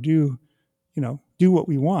the car do what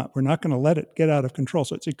we want. We're not going to let it get out of control.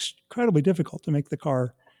 So it's incredibly difficult to make the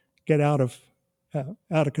car get out of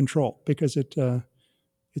control because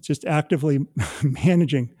it's just actively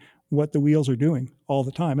managing what the wheels are doing all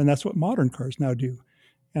the time. And that's what modern cars now do.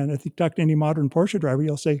 And if you talk to any modern Porsche driver,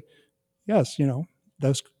 you'll say, yes,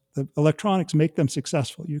 the electronics make them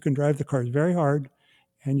successful. You can drive the cars very hard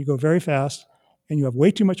and you go very fast and you have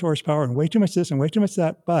way too much horsepower and way too much this and way too much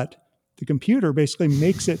that, but the computer basically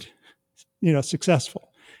makes it,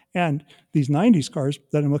 successful. And these 90s cars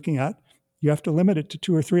that I'm looking at, you have to limit it to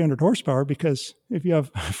 200 or 300 horsepower because if you have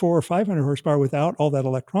 400 or 500 horsepower without all that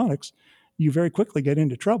electronics, you very quickly get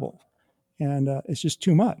into trouble. And it's just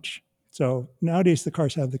too much. So nowadays the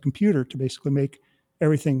cars have the computer to basically make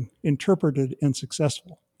everything interpreted and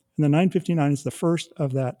successful. And the 959 is the first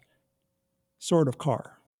of that sort of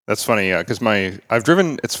car. That's funny, yeah, because I've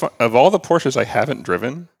driven, of all the Porsches I haven't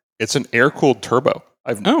driven, it's an air-cooled turbo.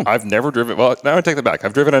 I've never driven, well, now I take that back.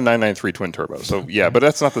 I've driven a 993 twin turbo. So yeah, but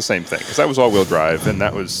that's not the same thing because that was all-wheel drive and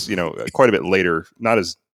that was, quite a bit later, not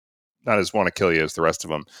as want to kill you as the rest of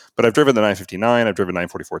them. But I've driven the 959, I've driven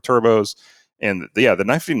 944 turbos, and the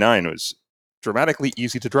 959 was dramatically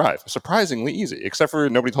easy to drive, surprisingly easy, except for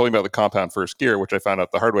nobody told me about the compound first gear, which I found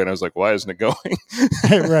out the hard way, and I was like, why isn't it going?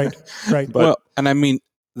 Right. But, well, and I mean,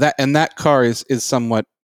 that car is somewhat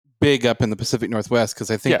big up in the Pacific Northwest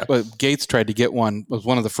because I think Gates tried to get one, was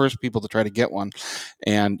one of the first people to try to get one,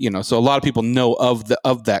 and so a lot of people know of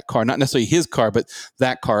that car, not necessarily his car, but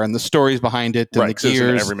that car and the stories behind it and the gears. It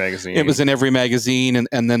was in every magazine. It was in every magazine,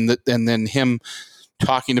 and then him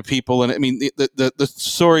talking to people, and I mean the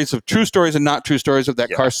stories of true stories and not true stories of that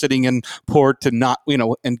car sitting in port to not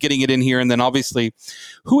and getting it in here, and then obviously,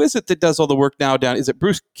 who is it that does all the work now down? Is it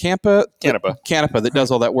Bruce Canepa that does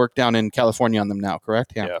all that work down in California on them now?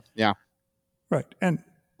 Correct? Yeah. Right, and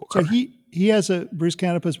so he has Bruce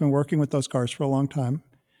Canepa has been working with those cars for a long time,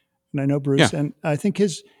 and I know Bruce, and I think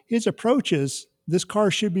his approach is this car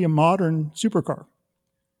should be a modern supercar.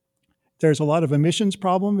 There's a lot of emissions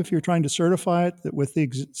problem if you're trying to certify it with the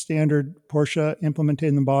standard Porsche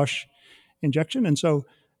implementing the Bosch injection. And so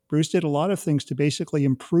Bruce did a lot of things to basically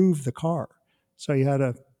improve the car. So you had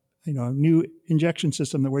a new injection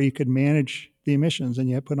system where you could manage the emissions, and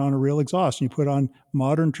you put on a real exhaust, and you put on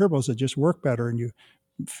modern turbos that just work better, and you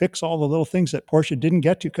fix all the little things that Porsche didn't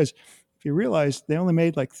get to. Because if you realize they only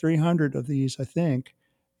made like 300 of these, I think,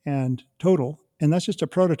 and total, and that's just a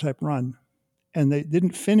prototype run. And they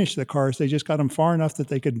didn't finish the cars. They just got them far enough that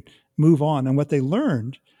they could move on. And what they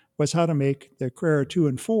learned was how to make the Carrera 2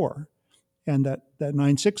 and 4 and that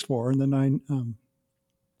 964 and the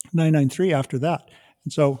 993 after that.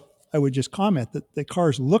 And so I would just comment that the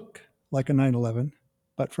cars look like a 911,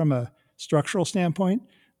 but from a structural standpoint,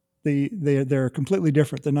 they're completely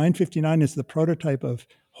different. The 959 is the prototype of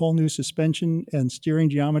whole new suspension and steering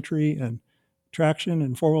geometry and traction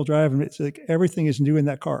and four-wheel drive. And it's like everything is new in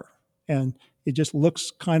that car. And it just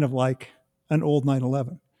looks kind of like an old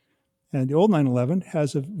 911. And the old 911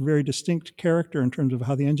 has a very distinct character in terms of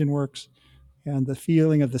how the engine works and the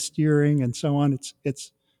feeling of the steering and so on.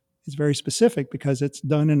 It's is very specific because it's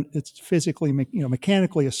done and it's physically,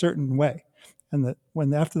 mechanically a certain way. And that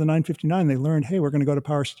when after the 959, they learned, hey, we're going to go to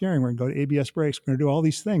power steering, we're going to go to ABS brakes, we're going to do all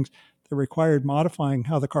these things that required modifying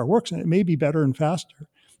how the car works. And it may be better and faster.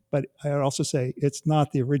 But I would also say it's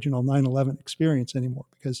not the original 911 experience anymore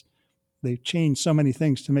because they've changed so many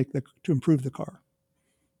things to improve the car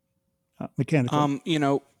mechanically.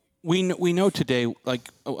 We know today, like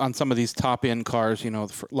on some of these top end cars, the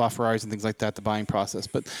LaFerraris and things like that, the buying process.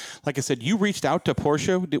 But like I said, you reached out to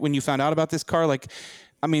Porsche when you found out about this car.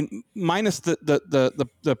 Minus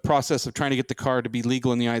the process of trying to get the car to be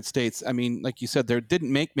legal in the United States. Like you said, there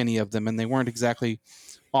didn't make many of them, and they weren't exactly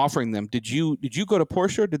offering them. Did you go to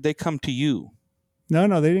Porsche, or did they come to you?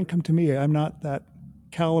 No, they didn't come to me. I'm not that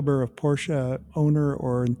caliber of Porsche owner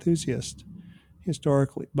or enthusiast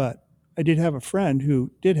historically, but I did have a friend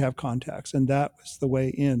who did have contacts, and that was the way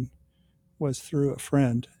in, was through a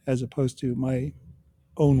friend as opposed to my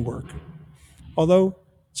own work. Although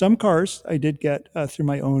some cars I did get through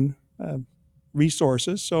my own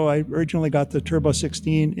resources. So I originally got the Turbo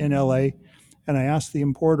 16 in LA, and I asked the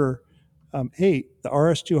importer, hey, the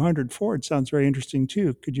RS200 Ford sounds very interesting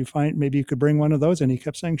too. Maybe you could bring one of those? And he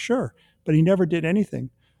kept saying, sure, but he never did anything.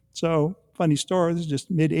 So funny story, this is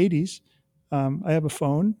just mid 80s. I have a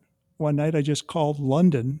phone. One night I just called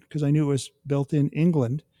London because I knew it was built in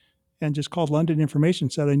England, and just called London Information,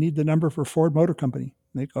 said, I need the number for Ford Motor Company.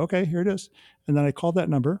 And they go, okay, here it is. And then I called that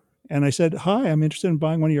number and I said, hi, I'm interested in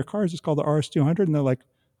buying one of your cars. It's called the RS200. And they're like,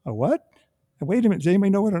 a what? And wait a minute, does anybody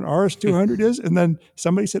know what an RS200 is? And then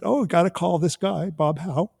somebody said, oh, got to call this guy, Bob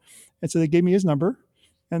Howe. And so they gave me his number.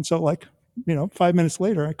 And so 5 minutes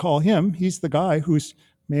later, I call him. He's the guy who's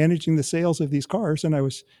managing the sales of these cars. And I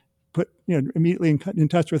was put immediately in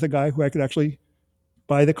touch with a guy who I could actually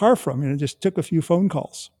buy the car from. And it just took a few phone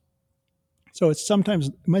calls. So it's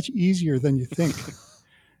sometimes much easier than you think.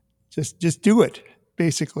 just do it,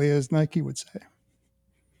 basically, as Nike would say.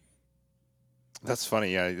 That's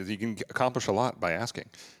funny. Yeah, you can accomplish a lot by asking.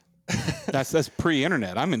 That's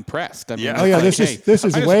pre-internet. I'm impressed. Yeah. This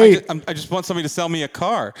is way. I just want somebody to sell me a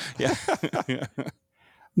car. Yeah. Yeah.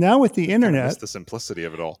 Now with the internet, kind of the simplicity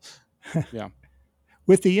of it all. Yeah.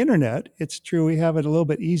 With the internet, it's true we have it a little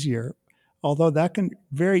bit easier, although that can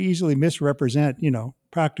very easily misrepresent,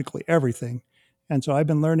 practically everything. And so I've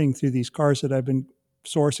been learning through these cars that I've been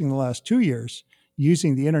sourcing the last 2 years,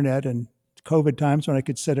 using the internet and COVID times when I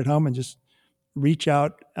could sit at home and just reach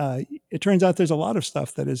out. It turns out there's a lot of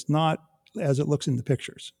stuff that is not as it looks in the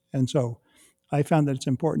pictures. And so I found that it's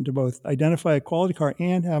important to both identify a quality car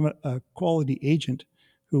and have a quality agent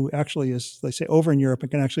who actually is, they say, over in Europe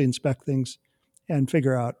and can actually inspect things and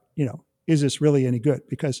figure out, is this really any good?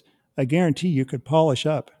 Because I guarantee you could polish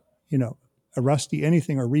up, a rusty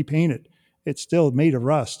anything or repaint it. It's still made of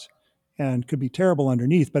rust and could be terrible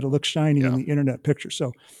underneath, but it looks shiny in the internet picture.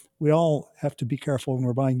 So we all have to be careful when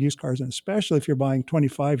we're buying used cars, and especially if you're buying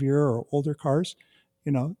 25-year or older cars,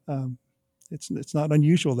 it's not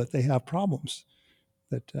unusual that they have problems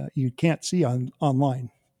that you can't see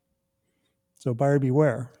online. So buyer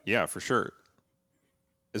beware. Yeah, for sure.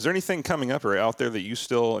 Is there anything coming up or out there that you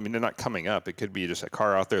still, they're not coming up. It could be just a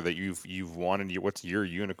car out there that you've wanted. What's your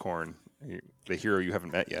unicorn, the hero you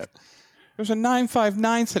haven't met yet? There's a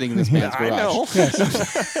 959 sitting in this man's garage. I know.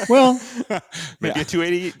 Yes. Well, maybe a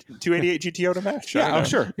 288 GTO to match. Yeah,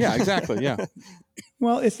 sure. Yeah, exactly. Yeah.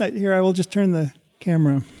 Well, it's not here. I will just turn the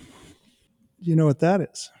camera. Do you know what that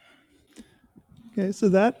is? Okay, so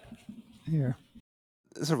that here.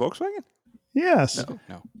 Is it a Volkswagen? Yes.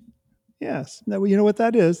 No. Yes. Now, you know what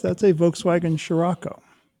that is? That's a Volkswagen Scirocco.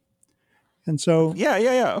 And so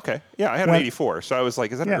yeah, okay, yeah. I had an '84, so I was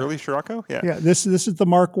like, "Is that an early Scirocco?" Yeah, yeah. This is the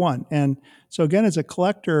Mark I, and so again, as a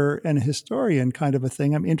collector and a historian, kind of a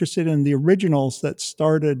thing, I'm interested in the originals that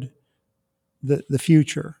started the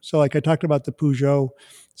future. So, like I talked about, the Peugeot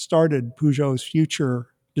started Peugeot's future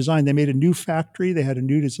design. They made a new factory, they had a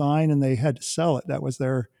new design, and they had to sell it. That was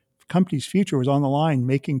their company's future was on the line,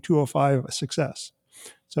 making 205 a success.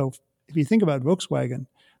 So, if you think about Volkswagen,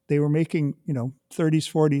 they were making, 30s,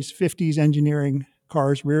 40s, 50s engineering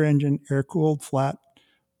cars, rear engine, air-cooled, flat,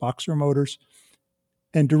 boxer motors,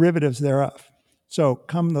 and derivatives thereof. So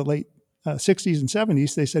come the late 60s and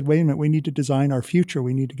 70s, they said, wait a minute, we need to design our future.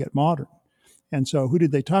 We need to get modern. And so who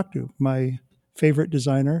did they talk to? My favorite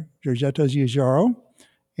designer, Giorgetto Giugiaro,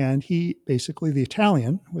 and he, basically the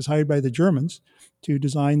Italian, was hired by the Germans to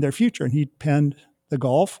design their future. And he penned the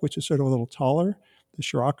Golf, which is sort of a little taller, the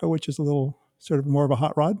Scirocco, which is a little sort of more of a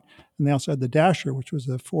hot rod. And they also had the Dasher, which was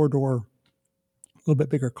a four-door, a little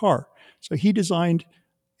bit bigger car. So he designed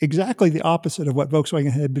exactly the opposite of what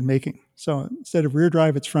Volkswagen had been making. So instead of rear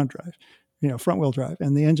drive, it's front drive. front wheel drive,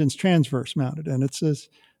 and the engine's transverse mounted, and it's this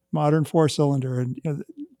modern 4-cylinder, and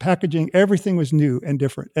packaging, everything was new and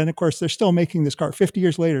different. And of course, they're still making this car 50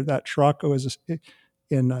 years later. That Scirocco is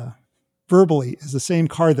verbally is the same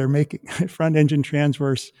car they're making, front engine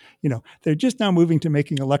transverse. They're just now moving to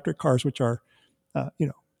making electric cars, which are,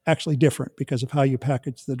 actually different because of how you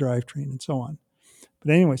package the drivetrain and so on.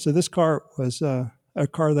 But anyway, so this car was a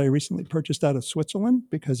car that I recently purchased out of Switzerland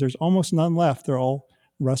because there's almost none left. They're all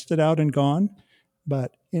rusted out and gone.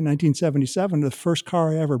 But in 1977, the first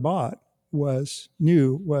car I ever bought was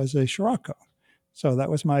a Scirocco. So that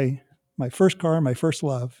was my first car, my first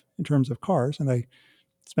love in terms of cars. And I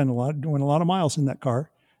spent doing a lot of miles in that car.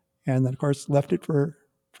 And then, of course, left it for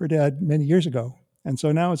Dad many years ago. And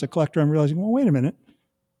so now as a collector, I'm realizing, well, wait a minute.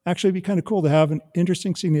 Actually, it'd be kind of cool to have an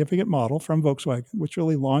interesting, significant model from Volkswagen, which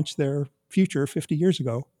really launched their future 50 years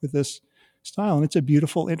ago with this style. And it's a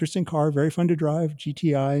beautiful, interesting car, very fun to drive,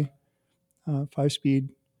 GTI, 5-speed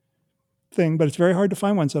thing. But it's very hard to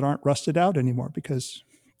find ones that aren't rusted out anymore because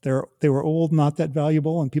they were old, not that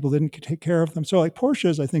valuable, and people didn't take care of them. So like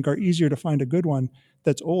Porsches, I think, are easier to find a good one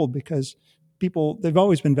that's old because they've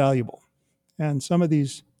always been valuable. And some of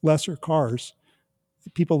these lesser cars,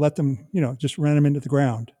 people let them, just ran them into the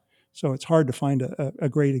ground. So it's hard to find a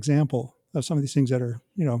great example of some of these things that are,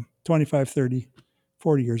 25, 30,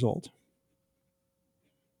 40 years old.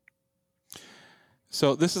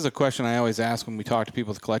 So this is a question I always ask when we talk to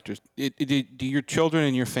people with collectors. Do your children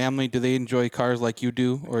and your family, do they enjoy cars like you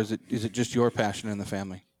do, or is it just your passion in the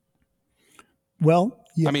family? Well,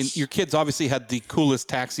 yes. I mean, your kids obviously had the coolest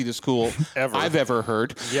taxi to school I've ever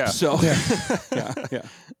heard. Yeah. So, yeah.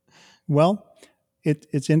 Well,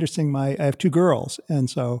 it's interesting. I have 2 girls, and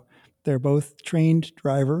so they're both trained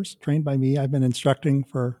drivers, trained by me. I've been instructing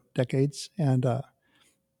for decades, and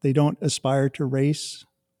they don't aspire to race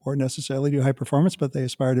or necessarily do high performance, but they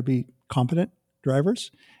aspire to be competent drivers.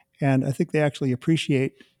 And I think they actually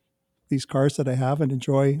appreciate these cars that I have and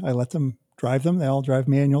enjoy. I let them drive them. They all drive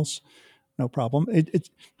manuals, no problem.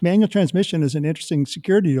 Manual transmission is an interesting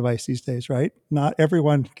security device these days, right? Not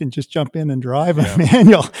everyone can just jump in and drive a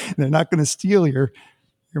manual. They're not going to steal your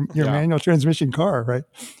manual transmission car, right?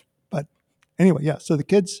 But anyway, yeah. So the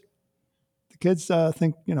kids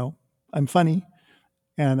think, I'm funny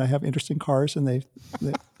and I have interesting cars, and they're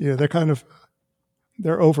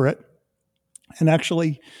over it. And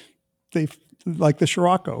actually they like the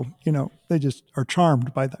Scirocco, they just are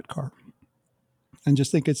charmed by that car and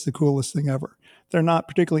just think it's the coolest thing ever. They're not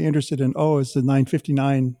particularly interested in, it's the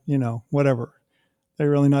 959, whatever.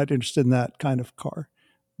 They're really not interested in that kind of car.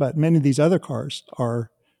 But many of these other cars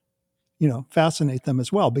are, fascinate them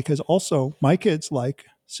as well, because also my kids like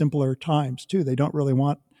simpler times too. They don't really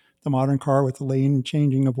want the modern car with the lane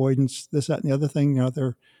changing avoidance, this, that, and the other thing.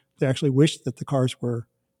 They actually wish that the cars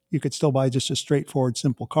you could still buy just a straightforward,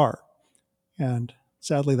 simple car. And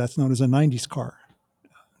sadly, that's known as a 90s car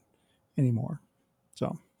anymore.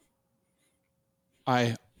 So,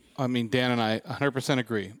 I mean, Dan and I 100%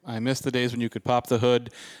 agree. I miss the days when you could pop the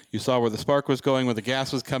hood. You saw where the spark was going, where the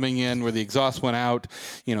gas was coming in, where the exhaust went out.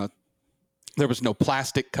 There was no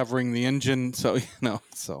plastic covering the engine. So,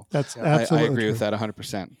 so that's absolutely I agree true. with that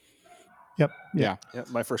 100%. Yep. Yeah.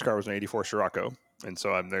 My first car was an 84 Scirocco. And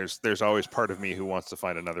so there's always part of me who wants to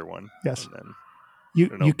find another one. Yes. And then,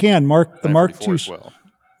 you can mark the Mark II. Well.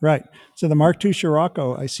 Right. So the Mark II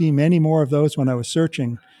Scirocco, I see many more of those when I was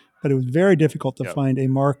searching, but it was very difficult to find a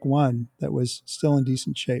Mark I that was still in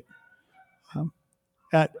decent shape. It's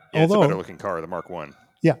a better looking car, the Mark I.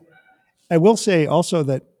 Yeah. I will say also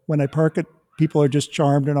that when I park it, people are just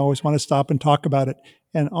charmed and always want to stop and talk about it.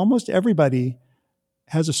 And almost everybody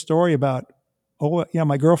has a story about,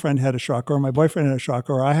 my girlfriend had a Scirocco, or my boyfriend had a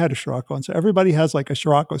Scirocco, or I had a Scirocco. And so everybody has like a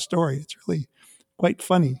Scirocco story. It's really quite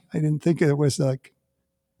funny. I didn't think it was like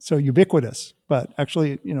so ubiquitous, but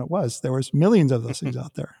actually, it was. There was millions of those things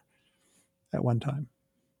out there at one time.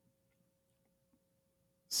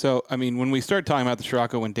 So, I mean, when we started talking about the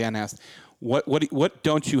Scirocco, when Dan asked, what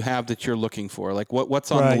don't you have that you're looking for? Like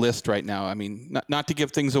what's on the list right now? I mean, not to give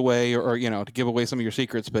things away or to give away some of your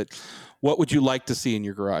secrets, but what would you like to see in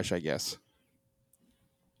your garage, I guess?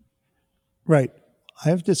 Right.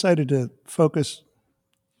 I've decided to focus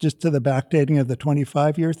just to the backdating of the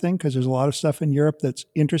 25-year thing, because there's a lot of stuff in Europe that's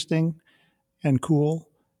interesting and cool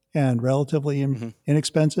and relatively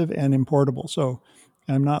inexpensive and importable. So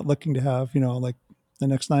I'm not looking to have, like the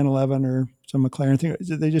next 911 or some McLaren thing.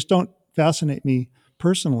 They just don't fascinate me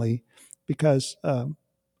personally, because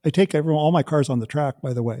I take all my cars on the track,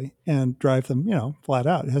 by the way, and drive them, flat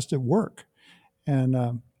out. It has to work. And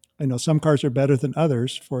I know some cars are better than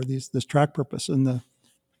others for this track purpose. And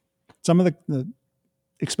some of the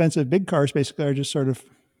expensive big cars basically are just sort of,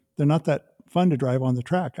 they're not that fun to drive on the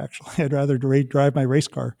track, actually. I'd rather drive my race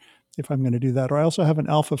car if I'm going to do that. Or I also have an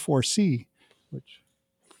Alpha 4C, which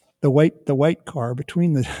the white car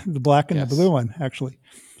between the black and the blue one, actually.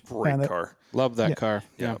 Great car. Love that car.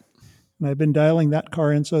 Yeah. And I've been dialing that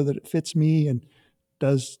car in so that it fits me and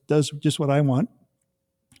does just what I want.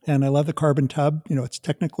 And I love the carbon tub. It's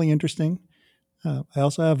technically interesting. I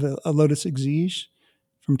also have a Lotus Exige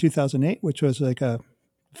from 2008, which was like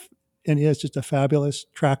it's just a fabulous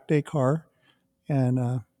track day car.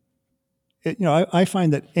 And, I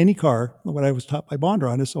find that any car, what I was taught by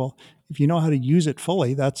Bondron is, well, if you know how to use it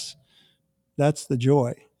fully, that's the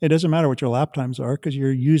joy. It doesn't matter what your lap times are because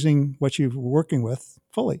you're using what you're working with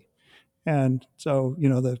fully. And so,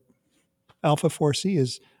 the Alpha 4C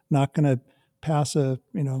is not going to pass a,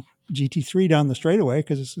 GT3 down the straightaway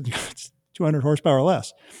because it's 200 horsepower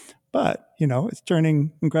less. But, it's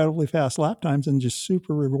turning incredibly fast lap times and just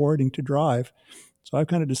super rewarding to drive. So I've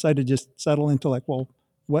kind of decided to just settle into like, well,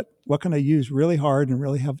 what can I use really hard and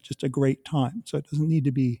really have just a great time? So it doesn't need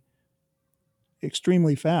to be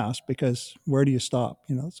extremely fast because where do you stop?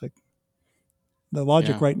 It's like the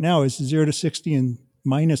logic right now is 0 to 60 in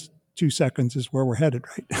minus 2 seconds is where we're headed,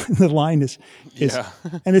 right? The line is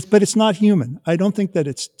but it's not human. I don't think that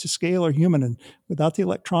it's to scale or human. And without the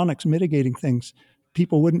electronics mitigating things,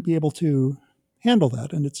 people wouldn't be able to handle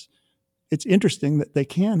that. And it's interesting that they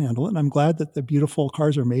can handle it. And I'm glad that the beautiful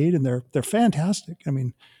cars are made and they're fantastic. I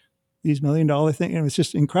mean, these $1 million things, it's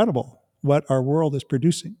just incredible what our world is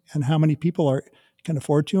producing and how many people can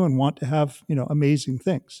afford to and want to have, amazing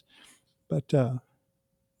things. But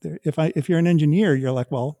if you're an engineer, you're like,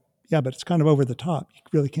 well, yeah, but it's kind of over the top. You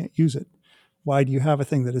really can't use it. Why do you have a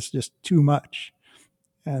thing that is just too much?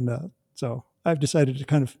 And so I've decided to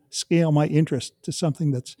kind of scale my interest to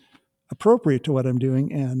something that's appropriate to what I'm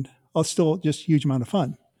doing and still just a huge amount of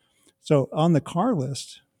fun. So on the car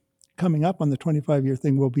list, coming up on the 25-year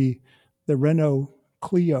thing will be the Renault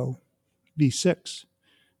Clio V6,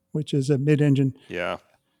 which is a mid-engine. Yeah.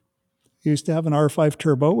 Used to have an R5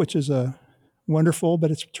 turbo, which is a wonderful, but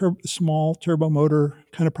it's small turbo motor,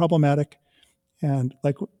 kind of problematic. And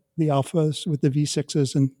like the Alphas with the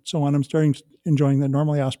V6s and so on, I'm enjoying the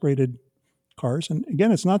normally aspirated cars. And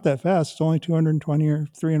again, it's not that fast. It's only 220 or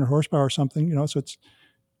 300 horsepower or something, so it's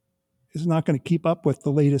not going to keep up with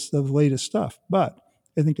the latest stuff. But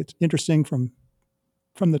I think it's interesting from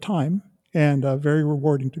the time and very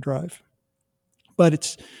rewarding to drive. But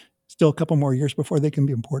it's still a couple more years before they can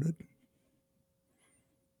be imported.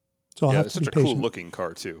 So I'll have it's to such a cool looking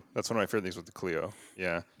car too. That's one of my favorite things with the Clio.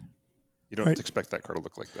 Yeah. You don't expect that car to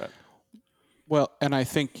look like that. Well, and I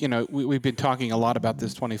think, we've been talking a lot about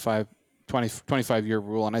this 25-year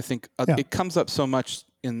rule. And I think it comes up so much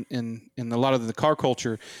in a lot of the car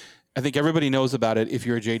culture. I think everybody knows about it if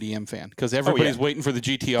you're a JDM fan because everybody's waiting for the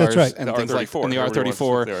GTRs and things like and the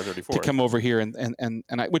R34 to come over here and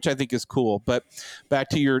which I think is cool. But back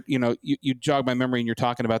to your, you jog my memory and you're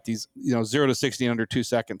talking about these, 0 to 60 in under 2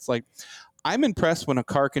 seconds. Like I'm impressed when a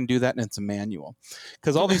car can do that and it's a manual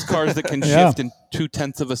because all these cars that can shift in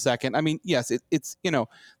 0.2 of a second. I mean, yes, it's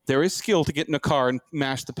there is skill to get in a car and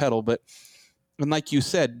mash the pedal, but. And like you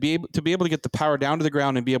said, be able to get the power down to the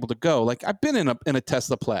ground and be able to go. Like I've been in a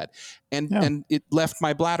Tesla Plaid, and it left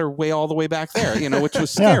my bladder way all the way back there, which was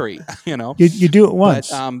scary. You do it once.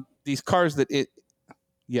 But these cars that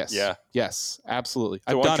yes, absolutely.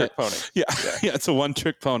 It's a one-trick pony. Yeah, it's a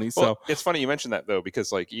one-trick pony. Well, it's funny you mentioned that though,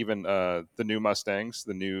 because like even the new Mustangs,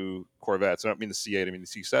 the new Corvettes. I don't mean the C8, I mean the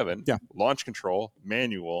C7. Yeah, launch control,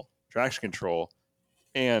 manual, traction control,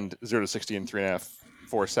 and 0 to 60 in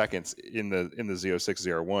 3.5-4 seconds in the Z06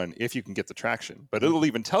 ZR1 if you can get the traction. But it'll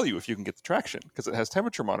even tell you if you can get the traction because it has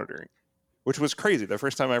temperature monitoring, which was crazy. The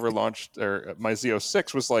first time I ever launched my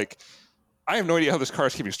Z06 was like, I have no idea how this car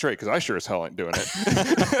is keeping straight because I sure as hell ain't doing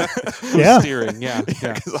it. Steering, yeah.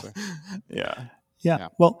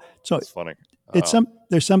 Well, so it's funny.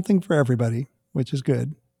 There's something for everybody, which is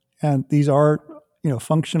good, and these are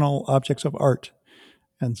functional objects of art,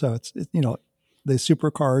 and so it's the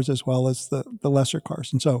supercars as well as the lesser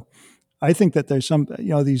cars. And so I think that there's some,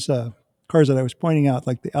 these cars that I was pointing out,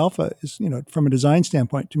 like the Alpha is, from a design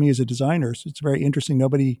standpoint, to me as a designer, it's very interesting.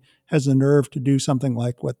 Nobody has the nerve to do something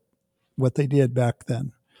like what they did back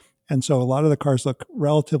then. And so a lot of the cars look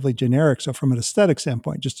relatively generic. So from an aesthetic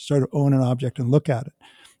standpoint, just to sort of own an object and look at it,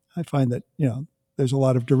 I find that, there's a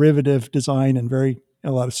lot of derivative design and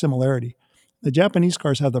a lot of similarity. The Japanese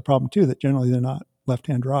cars have the problem too, that generally they're not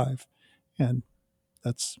left-hand drive. And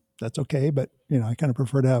that's okay, but I kind of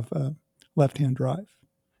prefer to have left-hand drive.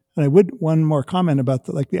 And I would one more comment about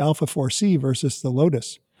the Alpha 4C versus the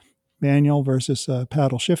Lotus manual versus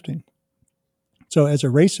paddle shifting. So as a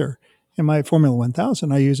racer, in my Formula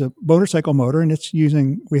 1000, I use a motorcycle motor, and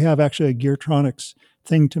we have actually a Geartronics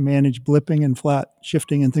thing to manage blipping and flat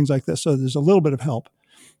shifting and things like this. So there's a little bit of help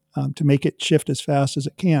to make it shift as fast as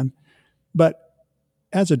it can. But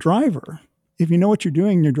as a driver, if you know what you're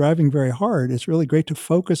doing and you're driving very hard, it's really great to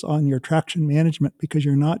focus on your traction management because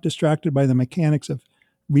you're not distracted by the mechanics of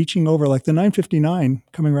reaching over. Like the 959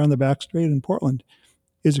 coming around the back straight in Portland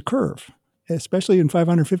is a curve, especially in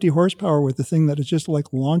 550 horsepower with the thing that is just like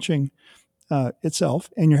launching itself,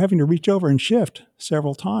 and you're having to reach over and shift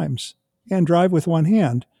several times and drive with one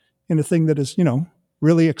hand in a thing that is,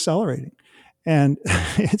 really accelerating. And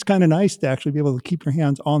it's kind of nice to actually be able to keep your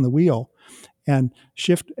hands on the wheel and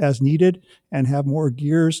shift as needed and have more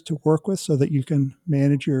gears to work with so that you can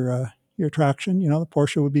manage your traction. The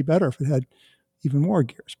Porsche would be better if it had even more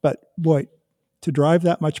gears. But boy, to drive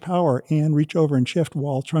that much power and reach over and shift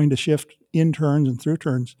while trying to shift in turns and through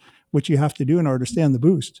turns, which you have to do in order to stand the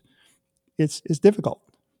boost, it's difficult.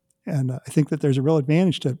 And I think that there's a real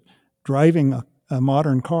advantage to driving a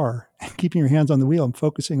modern car and keeping your hands on the wheel and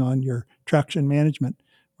focusing on your traction management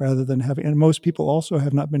rather than and most people also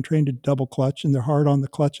have not been trained to double clutch, and they're hard on the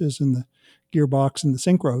clutches and the gearbox and the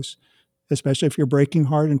synchros, especially if you're braking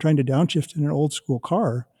hard and trying to downshift in an old school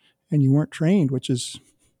car and you weren't trained, which is,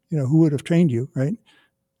 who would have trained you, right?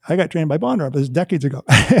 I got trained by Bondra, but it's decades ago.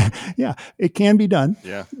 Yeah, it can be done.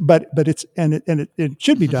 Yeah. But it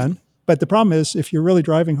should be done. But the problem is if you're really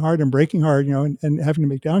driving hard and braking hard, and having to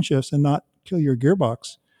make downshifts and not kill your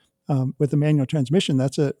gearbox with a manual transmission,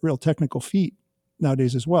 that's a real technical feat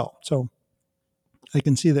nowadays as well. So I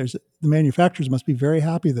can see the manufacturers must be very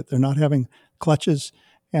happy that they're not having clutches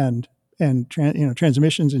and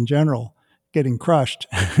transmissions in general getting crushed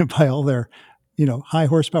by all their high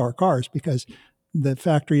horsepower cars, because the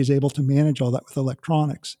factory is able to manage all that with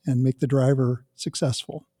electronics and make the driver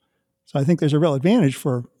successful. So I think there's a real advantage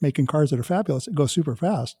for making cars that are fabulous, that go super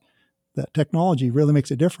fast. That technology really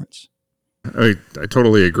makes a difference. I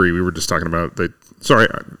totally agree. We were just talking about sorry,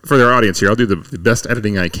 for their audience here, I'll do the best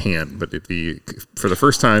editing I can, but for the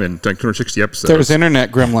first time in 260 episodes. There's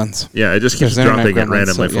internet gremlins. Yeah, it just keeps dropping it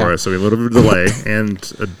randomly for us, so we have a little bit of delay. And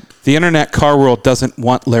the internet car world doesn't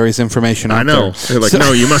want Larry's information out there. I know. They're like,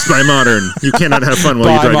 no, you must buy modern. You cannot have fun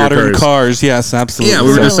while you drive modern your cars. cars. Yes, absolutely. Yeah, we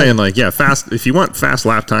were just saying, fast. If you want fast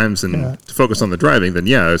lap times and to focus on the driving, then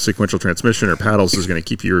a sequential transmission or paddles is going to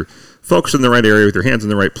keep your focus in the right area with your hands in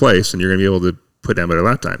the right place, and you're going to be able to put down better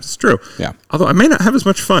lap times. It's true. Yeah. Although I may not have as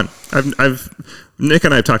much fun. Nick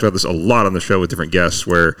and I have talked about this a lot on the show with different guests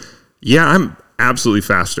where, I'm absolutely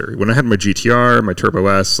faster. When I had my GTR, my Turbo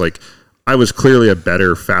S, I was clearly a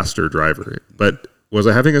better, faster driver. But was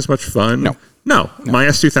I having as much fun? No. My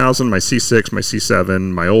S2000, my C6, my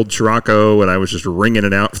C7, my old Scirocco, and I was just ringing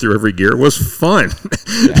it out through every gear was fun.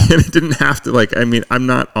 Yeah. And it didn't have to, I'm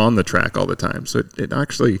not on the track all the time. So it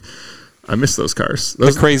actually, I miss those cars.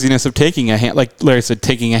 The craziness of taking a hand, like Larry said,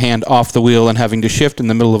 taking a hand off the wheel and having to shift in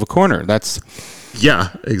the middle of a corner. Yeah,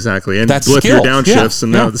 exactly. And that's blip skill. Your downshifts.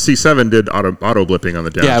 And now the C7 did auto blipping on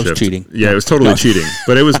the downshift. Yeah, it was cheating. Yeah, it was totally cheating.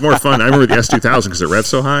 But it was more fun. I remember the S2000 because it revved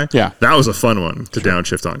so high. Yeah. That was a fun one to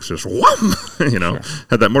downshift on. Because just,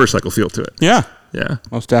 had that motorcycle feel to it. Yeah. Yeah.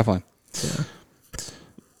 Most definitely. Yeah.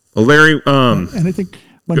 Well, Larry. And I think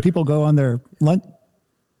when people go on their lunch.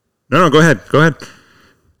 No, go ahead.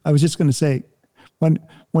 I was just going to say, when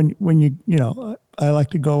you I like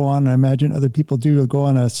to go on, I imagine other people do, go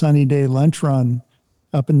on a sunny day lunch run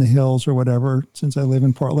up in the hills or whatever. Since I live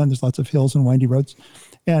in Portland, there's lots of hills and windy roads.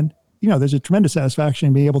 And, there's a tremendous satisfaction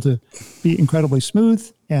in being able to be incredibly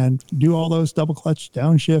smooth and do all those double clutch,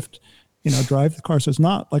 downshift, drive the car. So it's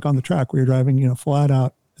not like on the track where you're driving, flat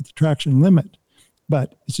out at the traction limit,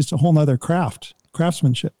 but it's just a whole nother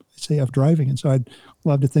craftsmanship, say, of driving. And so I'd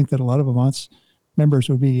love to think that a lot of Avance members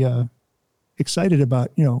would be excited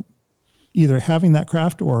about, either having that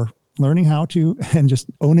craft or learning how to, and just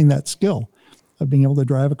owning that skill of being able to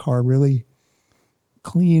drive a car really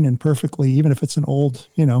clean and perfectly, even if it's an old,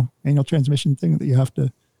 manual transmission thing that you have to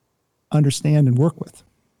understand and work with.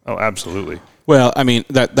 Oh, absolutely. Well, I mean,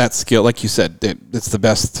 that skill, like you said, it's the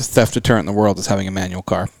best theft deterrent in the world is having a manual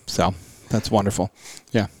car. So that's wonderful.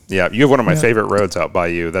 Yeah. Yeah. You have one of my favorite roads out by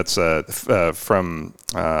you. That's from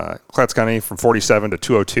Clatts County from 47 to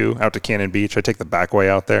 202 out to Cannon Beach. I take the back way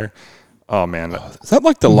out there. Oh, man. Is that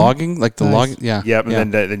like the logging? Like the logging? Yeah. Yeah.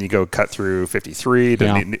 And then you go cut through 53 to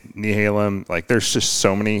Nehalem. There's just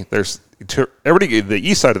so many. Everybody, the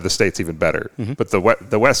east side of the state's even better. Mm-hmm. But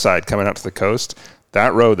the west side coming out to the coast,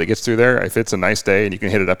 that road that gets through there, if it's a nice day and you can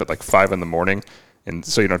hit it up at 5 in the morning, and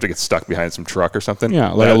so you don't have to get stuck behind some truck or something. Yeah,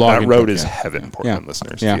 like that, a logging that road truck, is yeah. heaven, Portland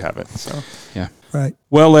listeners, Yeah. if you haven't. So Yeah. Right.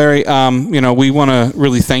 Well, Larry, we want to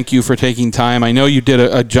really thank you for taking time. I know you did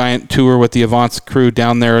a giant tour with the Avance crew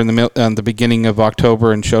down there in the beginning of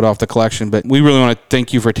October and showed off the collection, but we really want to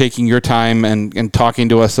thank you for taking your time and talking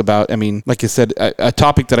to us about, I mean, like you said, a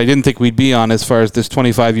topic that I didn't think we'd be on as far as this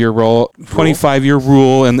 25-year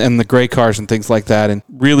rule and the gray cars and things like that. And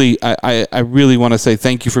really, I really want to say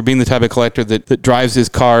thank you for being the type of collector that drives his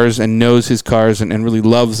cars and knows his cars and really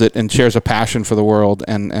loves it and shares a passion for the world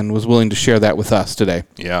and was willing to share that with us today.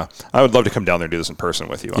 yeah, I would love to come down there and do this in person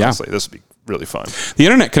with you. Honestly, this would be really fun. The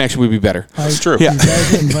internet connection would be better. It's true. Yeah. You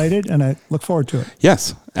guys are invited, and I look forward to it.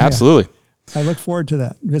 Yes, absolutely. I look forward to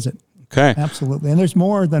that visit. Okay. Absolutely. And there's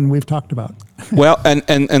more than we've talked about. Well,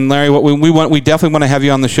 and Larry, what we definitely want to have you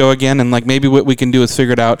on the show again, and like maybe what we can do is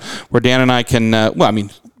figure it out where Dan and I can.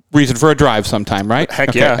 Reason for a drive sometime, right?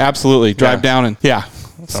 Heck yeah. Absolutely. Drive down and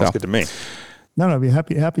Sounds good to me. No, I'd be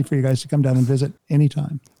happy for you guys to come down and visit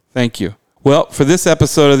anytime. Thank you. Well, for this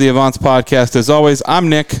episode of the Avance Podcast, as always, I'm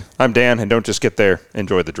Nick. I'm Dan, and don't just get there.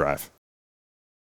 Enjoy the drive.